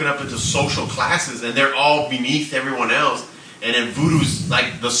kind of broken up into social classes, and they're all beneath everyone else, and then Voodoo's,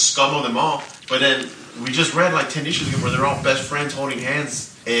 like, the scum of them all. But then we just read, like, 10 issues ago where they're all best friends holding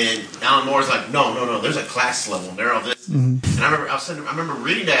hands, and Alan Moore's like, no, there's a class level, they're all this. Mm-hmm. And I remember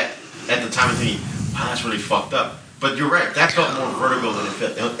reading that at the time and thinking, wow, that's really fucked up. But you're right. That felt more Vertigo than it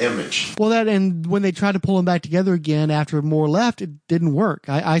felt Image. Well, and when they tried to pull them back together again after Moore left, it didn't work.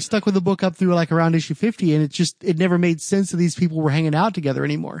 I stuck with the book up through like around issue 50, and it never made sense that these people were hanging out together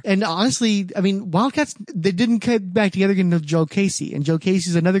anymore. And honestly, I mean, Wildcats, they didn't get back together again until Joe Casey. And Joe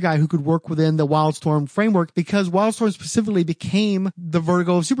Casey's another guy who could work within the Wildstorm framework, because Wildstorm specifically became the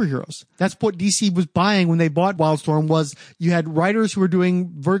Vertigo of superheroes. That's what DC was buying when they bought Wildstorm, was you had writers who were doing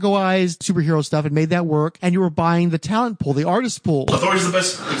Vertigoized superhero stuff and made that work, and you were buying the talent pool, the artist pool. Authority's the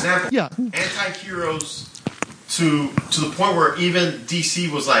best example. Yeah. Anti-heroes to the point where even DC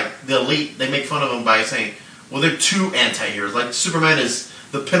was like, the elite, they make fun of them by saying, well, they're too anti-heroes. Like, Superman is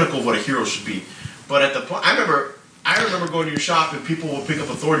the pinnacle of what a hero should be. But at the point, I remember going to your shop and people would pick up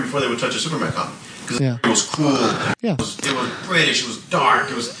Authority before they would touch a Superman comic. Because it was cool. Yeah. It was British. It was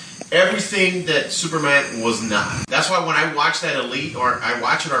dark. It was everything that Superman was not. That's why when I watch that Elite, or I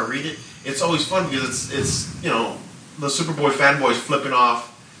watch it or I read it, it's always fun, because it's the Superboy fanboys flipping off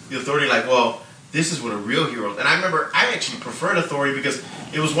the Authority like, well, this is what a real hero is. And I remember I actually preferred Authority because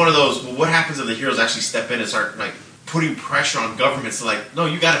it was one of those, well, what happens if the heroes actually step in and start like putting pressure on governments to like, no,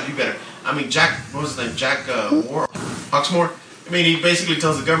 you got to do better. I mean, what was his name? Jack Hawksmoor. I mean, he basically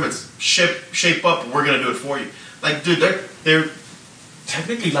tells the governments, shape up, we're going to do it for you. Like, dude, they're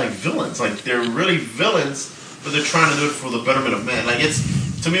technically like villains. Like, they're really villains but they're trying to do it for the betterment of man. Like,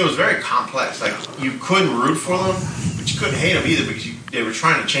 to me, it was very complex. Like, you couldn't root for them, but you couldn't hate them either because they were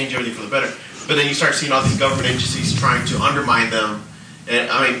trying to change everything for the better. But then you start seeing all these government agencies trying to undermine them. And,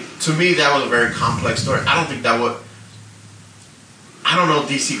 I mean, to me, that was a very complex story. I don't know if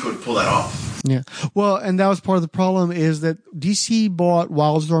DC could pull that off. Yeah. Well, and that was part of the problem is that DC bought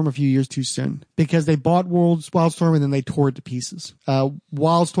Wildstorm a few years too soon because they bought Wildstorm and then they tore it to pieces.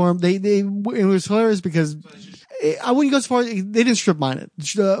 Wildstorm, it was hilarious because I wouldn't go as far. They didn't strip mine it.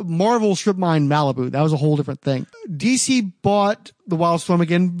 Marvel strip mined Malibu. That was a whole different thing. DC bought the Wildstorm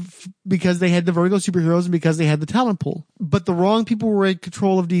again because they had the Vertigo superheroes and because they had the talent pool. But the wrong people were in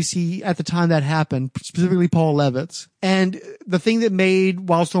control of DC at the time that happened, specifically Paul Levitz. And the thing that made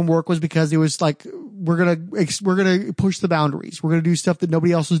Wildstorm work was because it was like, we're gonna push the boundaries. We're gonna do stuff that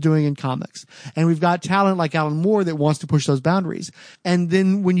nobody else is doing in comics. And we've got talent like Alan Moore that wants to push those boundaries. And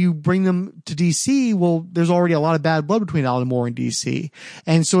then when you bring them to DC, well, there's already a lot of bad blood between Alan Moore and DC.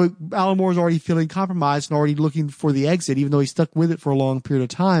 And so Alan Moore is already feeling compromised and already looking for the exit, even though he stuck with it for a long period of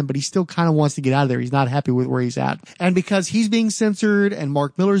time, but he still kind of wants to get out of there. He's not happy with where he's at. And because he's being censored and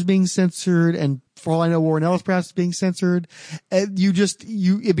Mark Miller's being censored and for all I know, Warren Ellis perhaps being censored.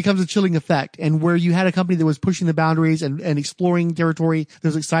 It becomes a chilling effect. And where you had a company that was pushing the boundaries and exploring territory,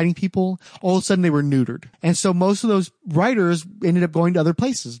 those exciting people, all of a sudden they were neutered. And so most of those writers ended up going to other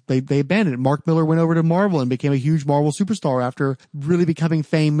places. They abandoned it. Mark Miller went over to Marvel and became a huge Marvel superstar after really becoming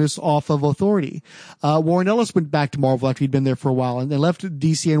famous off of Authority. Warren Ellis went back to Marvel after he'd been there for a while and left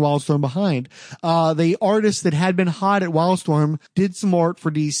DC and Wildstorm behind. The artists that had been hot at Wildstorm did some art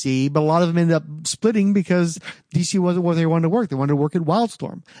for DC, but a lot of them ended up splitting because DC wasn't where they wanted to work. They wanted to work at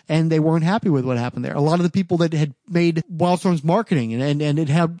Wildstorm and they weren't happy with what happened there. A lot of the people that had made Wildstorm's marketing and it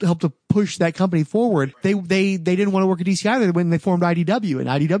helped to push that company forward, they didn't want to work at DC either when they formed IDW, and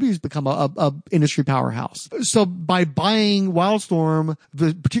IDW has become a industry powerhouse. So by buying Wildstorm,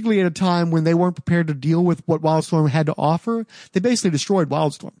 particularly at a time when they weren't prepared to deal with what Wildstorm had to offer, they basically destroyed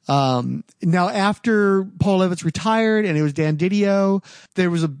Wildstorm. Now after Paul Levitz retired and it was Dan Didio, there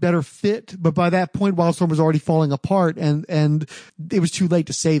was a better fit, but by that point Wildstorm was already falling apart and it was too late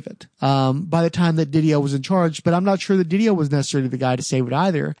to save it by the time that Didio was in charge. But I'm not sure that Didio was necessarily the guy to save it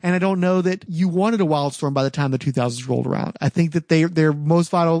either, and I don't know that you wanted a Wildstorm by the time the 2000s rolled around. I think that they're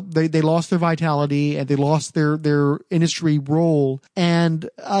most vital. They lost their vitality and they lost their industry role, and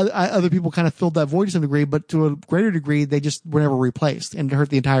other people kind of filled that void to some degree, but to a greater degree they just were never replaced, and it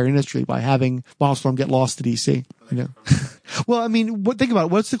hurt the entire industry by having Wildstorm get lost to DC. You know? Well, I mean, think about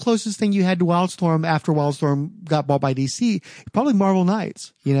it. What's the closest thing you had to Wildstorm after Wildstorm got bought by DC? Probably Marvel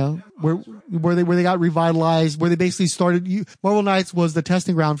Knights, you know, where they got revitalized, where they basically started. Marvel Knights was the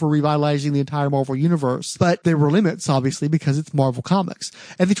testing ground for revitalizing the entire Marvel universe, but there were limits, obviously, because it's Marvel Comics,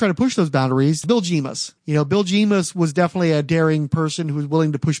 and they tried to push those boundaries. Bill Jemas, Bill Jemas was definitely a daring person who was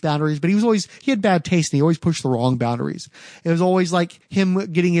willing to push boundaries, but he had bad taste and he always pushed the wrong boundaries. It was always like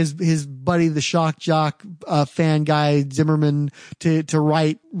him getting his buddy, the shock jock, fan guy, Zimmerman, to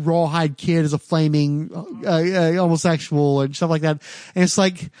write Rawhide Kid as a flaming homosexual and stuff like that. And it's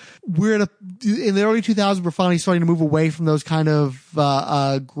like in the early 2000s, we're finally starting to move away from those kind of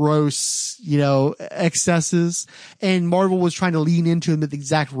gross, excesses. And Marvel was trying to lean into them at the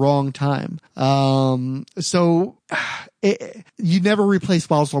exact wrong time. You never replaced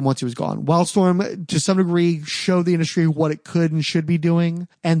Wildstorm once he was gone. Wildstorm, to some degree, showed the industry what it could and should be doing,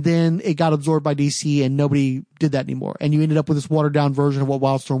 and then it got absorbed by DC, and nobody did that anymore. And you ended up with this watered-down version of what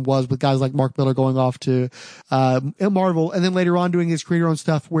Wildstorm was, with guys like Mark Miller going off to Marvel, and then later on doing his creator-owned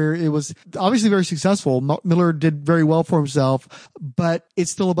stuff, where it was obviously very successful. Miller did very well for himself, but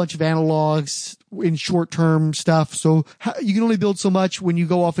it's still a bunch of analogs in short-term stuff. So you can only build so much when you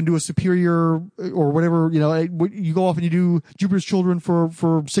go off and do a Superior or whatever, you go off and you do Jupiter's Children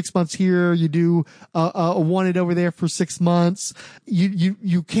for 6 months here, you do a Wanted over there for 6 months.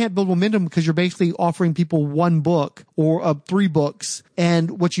 You can't build momentum because you're basically offering people one book or 3 books,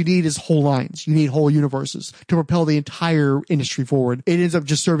 and what you need is whole lines. You need whole universes to propel the entire industry forward. It ends up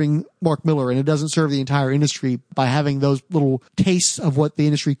just serving Mark Miller, and it doesn't serve the entire industry by having those little tastes of what the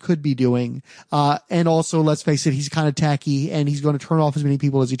industry could be doing. And also, let's face it, he's kind of tacky, and he's going to turn off as many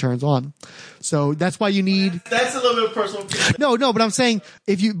people as he turns on. So that's why you need... That's a little bit personal. No, but I'm saying,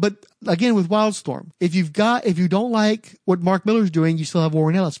 but again with Wildstorm, if you don't like what Mark Miller's doing, you still have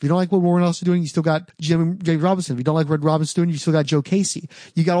Warren Ellis. If you don't like what Warren Ellis is doing, you still got James Robinson. If you don't like what Robinson's doing, you still got Joe Casey.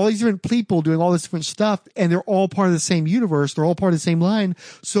 You got all these different people doing all this different stuff, and they're all part of the same universe. They're all part of the same line.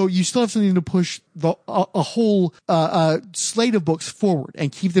 So you still have something to push a whole slate of books forward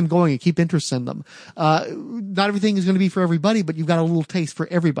and keep them going and keep interest in them. Not everything is going to be for everybody, but you've got a little taste for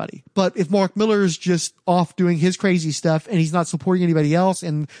everybody. But if Mark Miller is just off doing his crazy stuff and he's not supporting anybody else,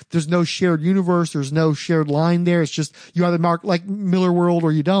 and there's no shared universe, there's no shared line there, it's just you either like Miller World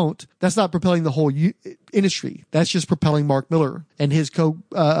or you don't. That's not propelling the whole industry. That's just propelling Mark Miller and his cohorts.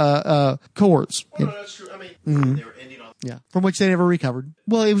 Well, no, that's true. I mean, they were ending on. Yeah, from which they never recovered.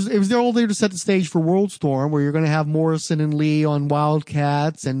 Well, it was their all there to set the stage for Worldstorm, where you're going to have Morrison and Lee on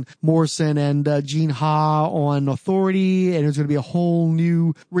Wildcats, and Morrison and Gene Ha on Authority, and it was going to be a whole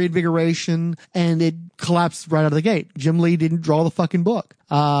new reinvigoration, and it collapsed right out of the gate. Jim Lee didn't draw the fucking book.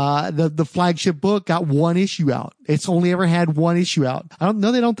 The flagship book got one issue out. It's only ever had one issue out.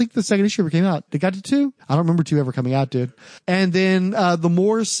 They don't think the second issue ever came out. They got to 2? I don't remember 2 ever coming out, dude. And then, the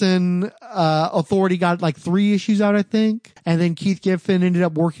Morrison, Authority got like 3 issues out, I think. And then Keith Giffen ended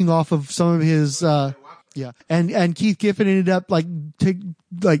up working off of some of his, yeah. And Keith Giffen ended up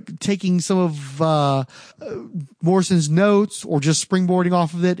taking some of Morrison's notes or just springboarding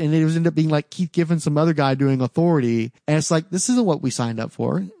off of it, and it was ended up being like Keith Giffen, some other guy doing Authority, and it's like, this isn't what we signed up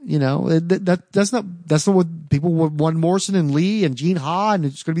for, that's not what people would want. Morrison and Lee and Gene Ha, and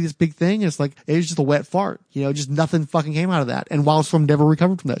it's going to be this big thing, and it's like, it was just a wet fart, just nothing fucking came out of that, and Wildstorm never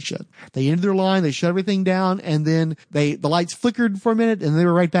recovered from that shit. They ended their line, they shut everything down, and then the lights flickered for a minute, and they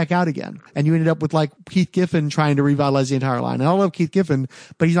were right back out again, and you ended up with like Keith Giffen trying to revitalize the entire line. And I love Keith Giffen,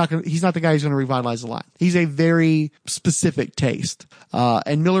 but he's not the guy who's going to revitalize the line. He's a very specific taste.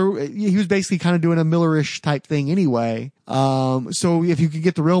 And Miller, he was basically kind of doing a Millerish type thing anyway. So if you could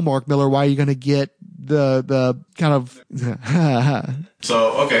get the real Mark Miller, why are you going to get the kind of,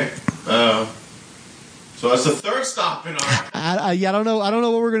 So, okay. So that's the third stop in our. I don't know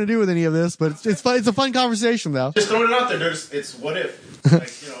what we're going to do with any of this, but it's fun. It's a fun conversation though. Just throwing it out there. It's what if,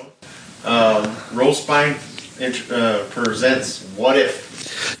 Roll Spine presents What If.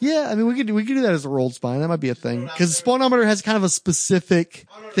 Yeah, I mean, we could do that as a Rolled Spine. That might be a thing, because Spawnometer has kind of a specific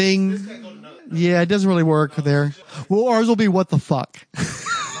thing. Yeah, it doesn't really work there. Well, ours will be What the Fuck.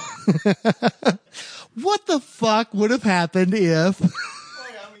 What the fuck would have happened if?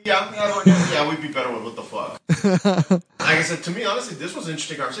 Yeah, we'd be better with What the Fuck. Like I said, to me, honestly, this was an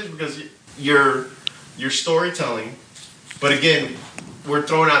interesting conversation because your storytelling, but again, we're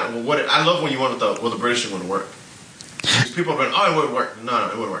throwing out. Well, I love when you went with the British thing wouldn't work. Because people have been, it wouldn't work. No,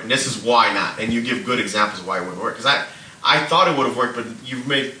 it wouldn't work. And this is why not. And you give good examples of why it wouldn't work. Because I thought it would have worked, but you've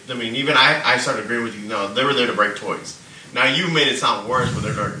made. I mean, even I started agreeing with you. No, they were there to break toys. Now you made it sound worse, but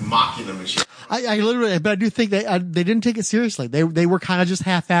they're mocking them and shit. I literally, but I do think they didn't take it seriously. They were kind of just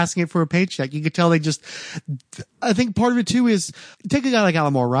half-assing it for a paycheck. You could tell I think part of it too is, take a guy like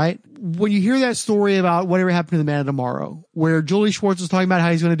Alan Moore, right? When you hear that story about whatever happened to the Man of Tomorrow, where Julie Schwartz was talking about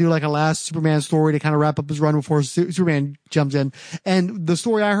how he's going to do like a last Superman story to kind of wrap up his run before Superman jumps in. And the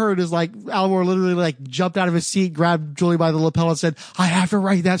story I heard is like, Alan Moore literally like jumped out of his seat, grabbed Julie by the lapel and said, I have to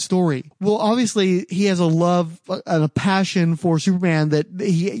write that story. Well, obviously he has a love and a passion for Superman that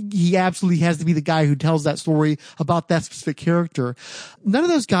he absolutely has to be the guy who tells that story about that specific character. None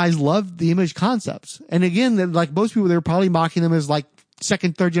of those guys loved the Image concepts. And again, like most people, they were probably mocking them as like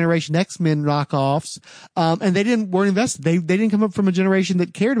second, third generation X-Men knockoffs. And they weren't invested. They didn't come up from a generation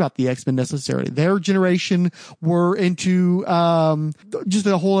that cared about the X-Men necessarily. Their generation were into, just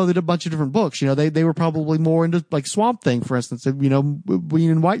a whole other bunch of different books. They were probably more into like Swamp Thing, for instance, Ween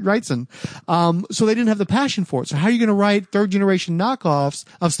and Wrightson. So they didn't have the passion for it. So how are you going to write third generation knockoffs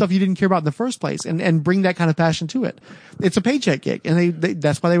of stuff you didn't care about in the first place and bring that kind of passion to it? It's a paycheck gig, and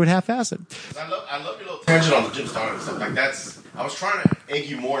that's why they would half-ass it. I love your little tangent on the Jim Starlin and stuff. Like I was trying to egg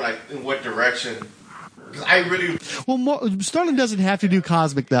you more, like in what direction? Because I really. Well, Starlin doesn't have to do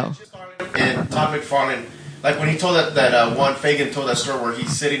cosmic though. And Todd McFarlane, like when he told that one Fagan told that story where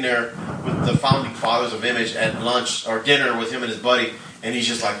he's sitting there with the founding fathers of Image at lunch or dinner with him and his buddy, and he's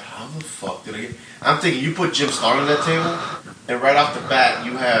just like, how the fuck did I get? I'm thinking you put Jim Starlin at that table, and right off the bat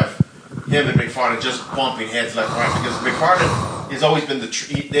you have him and McFarlane just bumping heads left and right, because McFarlane has always been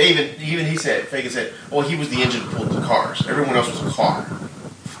he said, Fagan said, well, he was the engine that pulled the cars. Everyone else was a car.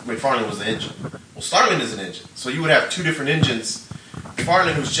 McFarlane was the engine. Well, Starlin is an engine. So you would have two different engines.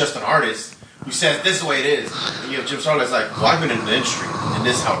 McFarlane, who's just an artist, who says, this is the way it is. And you have Jim Starlin that's like, well, I've been in the industry, and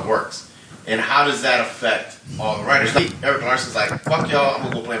this is how it works. And how does that affect all the writers? Eric Larson's like, fuck y'all, I'm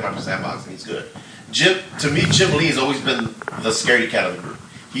going to go play in my sandbox, and he's good. Jim Lee has always been the scaredy cat of the group.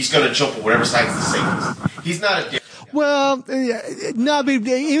 He's going to jump on whatever side is the safest. He's not a daring guy. Well, no, but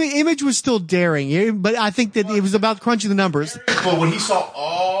Image was still daring, but I think that it was about crunching the numbers. But when he saw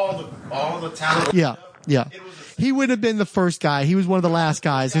all the talent, Yeah. it was He wouldn't have been the first guy. He was one of the last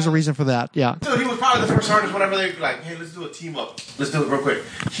guys. There's a reason for that. Yeah. Dude, he was probably the first artist whenever they like, hey, let's do a team up. Let's do it real quick.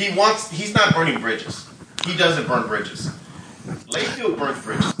 He's not burning bridges. He doesn't burn bridges. Layfield burns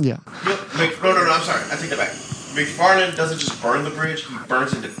bridges. Yeah. No, I'm sorry. I take that back. McFarlane doesn't just burn the bridge. He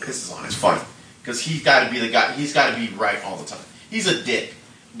burns it and pisses on it. It's funny. Because he's got to be the guy. He's got to be right all the time. He's a dick.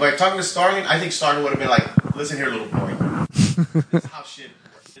 But talking to Starling, I think Starling would have been like, listen here, little boy. This is how shit works.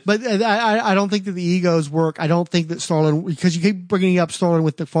 But I don't think that the egos work. I don't think that Starlin, because you keep bringing up Starlin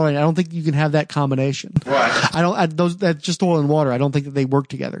with McFarlane, I don't think you can have that combination. Right. That's just oil and water. I don't think that they work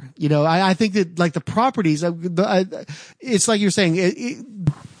together. You know, I think that like the properties, it's like you're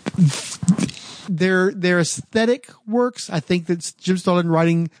saying, their aesthetic works. I think that Jim Starlin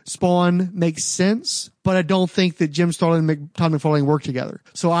writing Spawn makes sense, but I don't think that Jim Starlin and Todd McFarlane work together.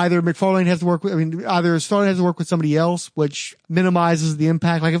 So either Starlin has to work with somebody else, which minimizes the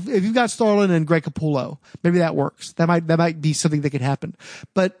impact. Like if you've got Starlin and Greg Capullo, maybe that works. That might be something that could happen.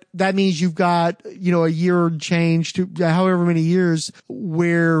 But that means you've got, a year change to however many years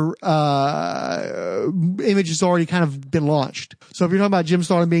where, Image has already kind of been launched. So if you're talking about Jim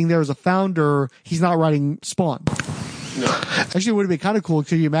Starlin being there as a founder, he's not writing Spawn. No. Actually, it would have been kind of cool.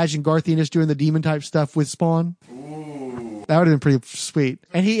 Could you imagine Garth Ennis doing the demon type stuff with Spawn? Ooh. That would have been pretty sweet.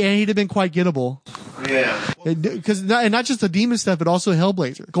 And he'd have been quite gettable. Yeah. Because not just the demon stuff, but also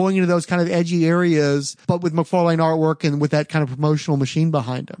Hellblazer. Going into those kind of edgy areas, but with McFarlane artwork and with that kind of promotional machine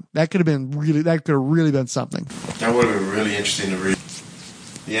behind him. That could have really been something. That would have been really interesting to read.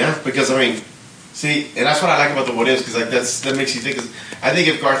 Yeah, because see, and that's what I like about the What Ifs, because like that makes you think. I think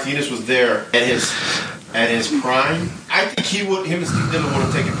if Garth Ennis was there at his prime, I think him and Steve Dillon would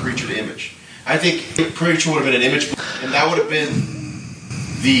have taken Preacher to Image. I think Preacher would have been an Image, and that would have been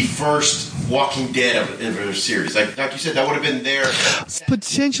the first Walking Dead of their series. Like you said, that would have been their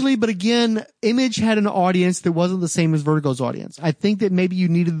potentially, but again, Image had an audience that wasn't the same as Vertigo's audience. I think that maybe you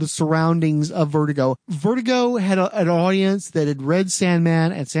needed the surroundings of Vertigo. Vertigo had an audience that had read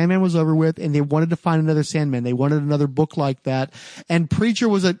Sandman, and Sandman was over with, and they wanted to find another Sandman. They wanted another book like that. And Preacher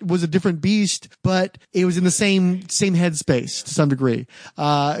was a different beast, but it was in the same headspace to some degree.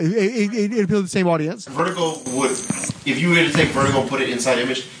 It appealed to the same audience. Vertigo would, if you were to take Vertigo and put it inside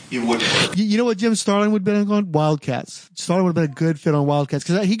Image, it wouldn't work. You know what Jim Starlin would have been on? Wildcats. Starlin would have been a good fit on Wildcats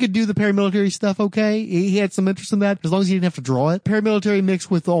because he could do the paramilitary stuff okay. He had some interest in that as long as he didn't have to draw it. Paramilitary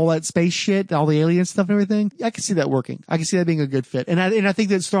mixed with all that space shit, all the alien stuff and everything. I can see that working. I can see that being a good fit. And I think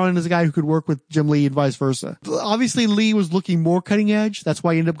that Starlin is a guy who could work with Jim Lee and vice versa. Obviously, Lee was looking more cutting edge. That's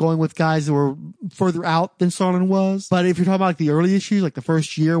why he ended up going with guys that were further out than Starlin was. But if you're talking about like the early issues, like the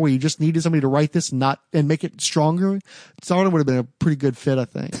first year where you just needed somebody to write this and make it stronger, Starlin would have been a pretty good fit, I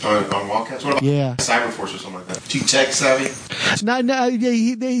think. On Wildcats? What about Cyberforce or something like that? Too tech savvy? He's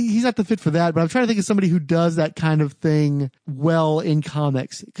not the fit for that, but I'm trying to think of somebody who does that kind of thing well in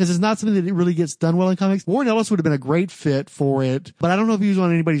comics, because it's not something that really gets done well in comics. Warren Ellis would have been a great fit for it, but I don't know if he was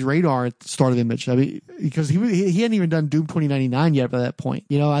on anybody's radar at the start of Image. Because he hadn't even done Doom 2099 yet by that point.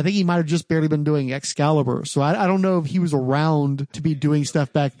 I think he might have just barely been doing Excalibur, so I don't know if he was around to be doing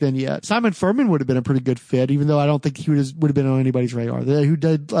stuff back then yet. Simon Furman would have been a pretty good fit, even though I don't think he would have been on anybody's radar. Who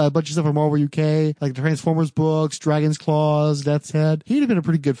did a bunch of stuff for Marvel UK, like the Transformers books, Dragon's Claws, Death's Head. He'd have been a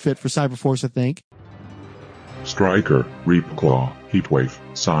pretty good fit for Cyberforce, I think. Striker, Reapclaw, Heatwave,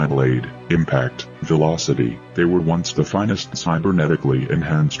 Psyblade, Impact, Velocity. They were once the finest cybernetically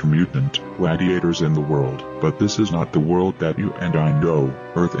enhanced mutant gladiators in the world. But this is not the world that you and I know.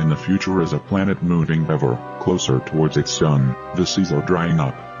 Earth in the future is a planet moving ever closer towards its sun. The seas are drying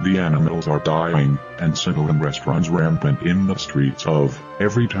up, the animals are dying, and single unrest runs rampant in the streets of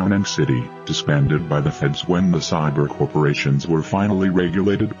every town and city. Disbanded by the feds when the cyber corporations were finally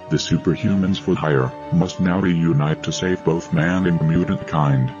regulated, the superhumans for hire must now reunite to save both man and mutant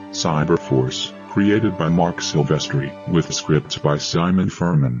kind. Cyberforce, created by Mark Silvestri, with scripts by Simon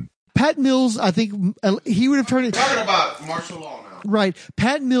Furman. Pat Mills, I think he would have turned it. Talking about martial law now. Right.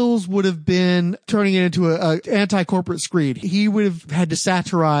 Pat Mills would have been turning it into a anti-corporate screed. He would have had to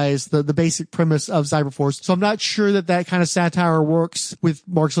satirize the basic premise of Cyberforce. So I'm not sure that kind of satire works with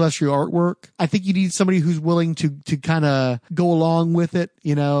Mark Silvestri artwork. I think you need somebody who's willing to kind of go along with it,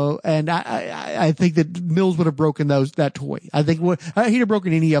 and I think that Mills would have broken that toy. I think he'd have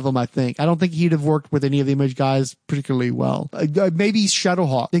broken any of them, I think. I don't think he'd have worked with any of the Image guys particularly well. Maybe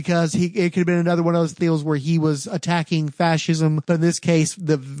Shadowhawk, because it could have been another one of those deals where he was attacking fascism, but in this case,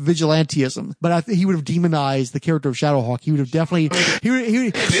 the vigilantism. But I think he would have demonized the character of Shadowhawk. He would have definitely,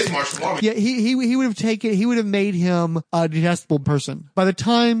 It is martial law. yeah, he would have made him a detestable person. By the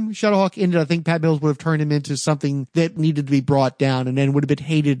time Shadowhawk ended, I think Pat Mills would have turned him into something that needed to be brought down and then would have been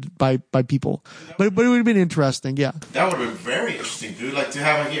hated by people. But it would have been interesting, yeah. That would have been very interesting, dude. Like to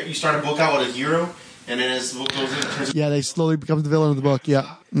have you start a book out with a hero, and then as the book goes in, it turns. Yeah, they slowly become the villain of the book.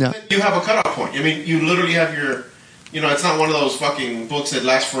 Yeah, yeah. You have a cutoff point. I mean, you literally have your. It's not one of those fucking books that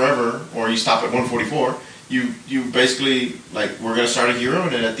last forever, or you stop at 144. You basically, like, we're going to start a hero,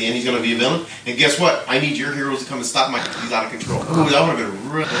 and then at the end he's going to be a villain. And guess what? I need your heroes to come and stop he's out of control. Ooh, that would have been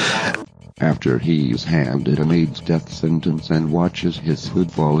really long. After he's handed an AIDS death sentence and watches his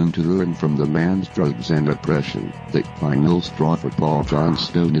hood fall into ruin from the man's drugs and oppression, the final straw for Paul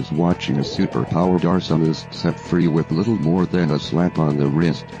Johnstone is watching a superpowered arsonist set free with little more than a slap on the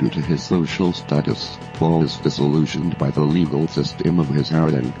wrist due to his social status. Paul is disillusioned by the legal system of his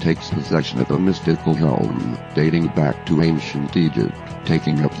era and takes possession of a mystical helm dating back to ancient Egypt,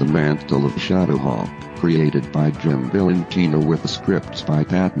 taking up the mantle of Shadowhawk. Created by Jim Valentino with scripts by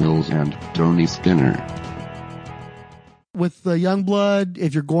Pat Mills and Tony Skinner. With the Youngblood,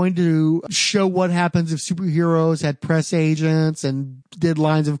 if you're going to show what happens if superheroes had press agents and did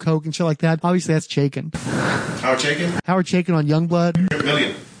lines of coke and shit like that, obviously that's Chaykin. Howard Chaykin? Howard Chaykin on Youngblood.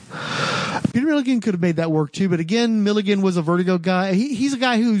 Million. Peter Milligan could have made that work too, but again, Milligan was a Vertigo guy. He's a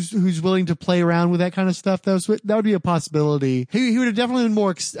guy who's willing to play around with that kind of stuff, though. So that would be a possibility. He would have definitely been more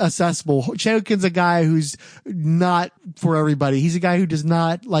accessible. Chaykin's a guy who's not for everybody. He's a guy who does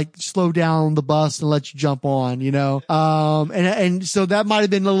not like slow down the bus and let you jump on, and so that might have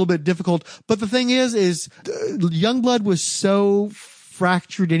been a little bit difficult. But the thing is Youngblood was so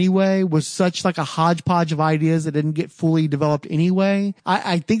fractured anyway, was such like a hodgepodge of ideas that didn't get fully developed anyway.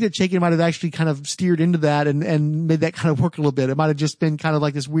 I think that Chaykin might have actually kind of steered into that and made that kind of work a little bit. It might have just been kind of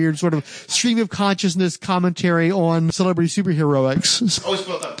like this weird sort of stream of consciousness commentary on celebrity superheroics. Always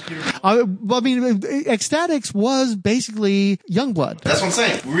felt that. Ecstatics was basically Youngblood. That's what I'm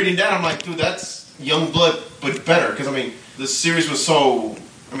saying. Reading that, I'm like, dude, that's Youngblood, but better. Because, the series was so,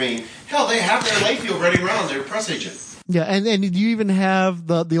 hell, they have their Layfield running around, their press agent. Yeah, and you even have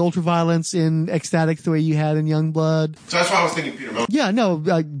the ultraviolence in Ecstatics the way you had in Youngblood. So that's why I was thinking Peter Milligan. Yeah, no,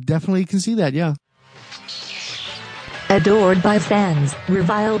 I definitely can see that, yeah. Adored by fans,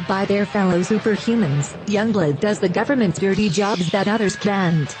 reviled by their fellow superhumans, Youngblood does the government's dirty jobs that others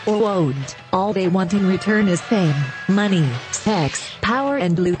can't or won't. All they want in return is fame, money, sex, power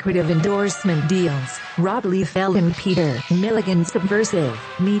and lucrative endorsement deals. Rob Liefeld and Peter Milligan's subversive,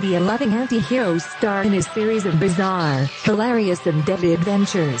 media-loving anti-hero star in a series of bizarre, hilarious and deadly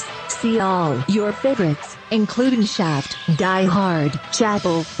adventures. See all your favorites, including Shaft, Die Hard,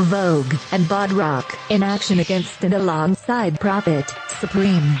 Chapel, Vogue, and Bodrock, in action against and alongside Prophet,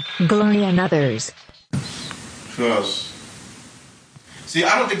 Supreme, Glory and others. Who else? See,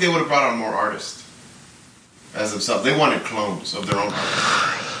 I don't think they would have brought on more artists as themselves. They wanted clones of their own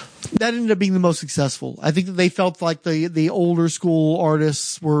artists. That ended up being the most successful. I think that they felt like the older school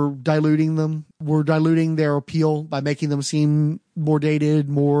artists were diluting their appeal by making them seem more dated,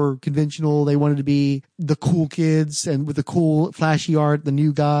 more conventional. They wanted to be the cool kids and with the cool, flashy art, the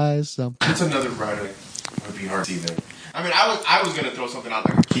new guys. So it's another writer that would be hard to see there. I was gonna throw something out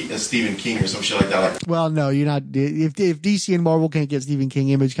like a Stephen King or some shit like that. Well, no, you're not. If DC and Marvel can't get Stephen King,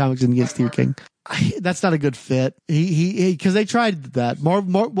 Image Comics didn't get Stephen King. That's not a good fit. Because they tried that.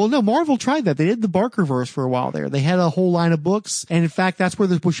 Marvel tried that. They did the Barkerverse for a while there. They had a whole line of books, and in fact, that's where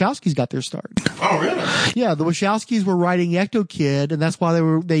the Wachowskis got their start. Oh, really? Yeah, the Wachowskis were writing Ecto Kid, and that's why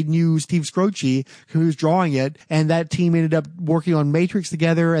they knew Steve Scroce, who was drawing it, and that team ended up working on Matrix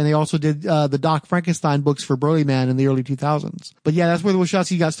together, and they also did the Doc Frankenstein books for Burly Man in the early 2000s. But yeah, that's where the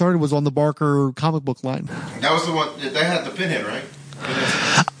Wachowskis got started, was on the Barker comic book line. That was the one they had the Pinhead, right?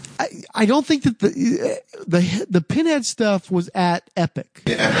 I don't think that the Pinhead stuff was at Epic.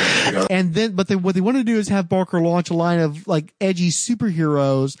 Yeah, Epic. And then, what they wanted to do is have Barker launch a line of like edgy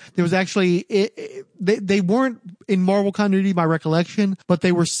superheroes. There was actually, they weren't in Marvel continuity, my recollection, but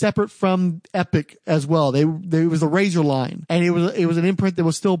they were separate from Epic as well. It was the Razor line, and it was an imprint that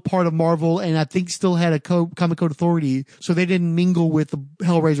was still part of Marvel, and I think still had a Comic Code Authority, so they didn't mingle with the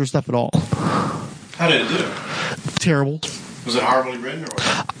Hellraiser stuff at all. How did it do? Terrible. Was it horribly written or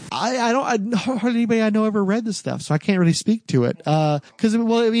what? I hardly anybody I know ever read this stuff, so I can't really speak to it. Cause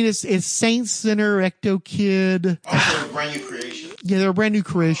it's Saint Sinner, Ecto Kid. Also a brand new creation. Yeah, they were brand new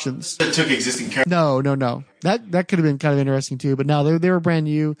creations. That took existing characters. No. That could have been kind of interesting too, but no, they were brand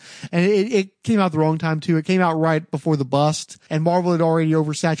new, and it came out at the wrong time too. It came out right before the bust, and Marvel had already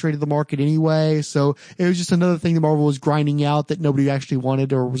oversaturated the market anyway, so it was just another thing that Marvel was grinding out that nobody actually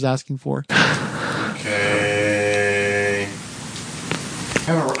wanted or was asking for. Okay.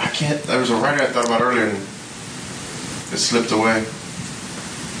 I can't. There was a writer I thought about earlier, and it slipped away.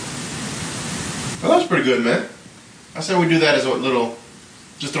 Well, that was pretty good, man. I said we do that as a little,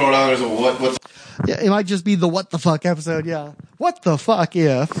 just throw it out there as a what. Yeah, it might just be the what the fuck episode. Yeah, what the fuck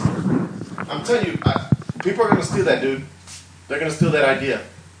if? I'm telling you, people are gonna steal that, dude. They're gonna steal that idea.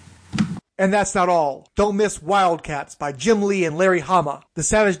 And that's not all. Don't miss Wildcats by Jim Lee and Larry Hama. The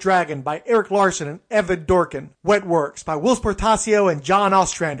Savage Dragon by Eric Larson and Evan Dorkin. Wetworks by Will Sportasio and John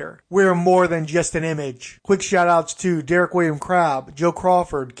Ostrander. We're more than just an image. Quick shout outs to Derek William Crabb, Joe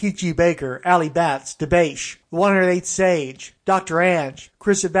Crawford, Keith G. Baker, Allie Batts, DeBaish, the 108th Sage, Dr. Ange,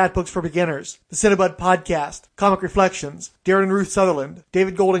 Chris at Bad Books for Beginners, the Cinebud Podcast, Comic Reflections, Darren and Ruth Sutherland,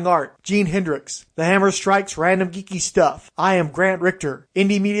 David Golding Art, Gene Hendricks, The Hammer Strikes Random Geeky Stuff, I Am Grant Richter,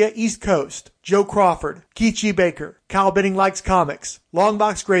 Indie Media East Coast, Joe Crawford, Keith G. Baker, Kyle Benning Likes Comics,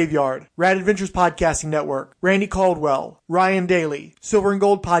 Longbox Graveyard, Rad Adventures Podcasting Network, Randy Caldwell, Ryan Daly, Silver and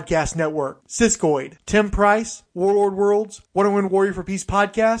Gold Podcast Network, Siskoid, Tim Price, Warlord Worlds, Wonder Woman Warrior for Peace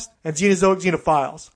Podcast, and Xenozoic Xenophiles.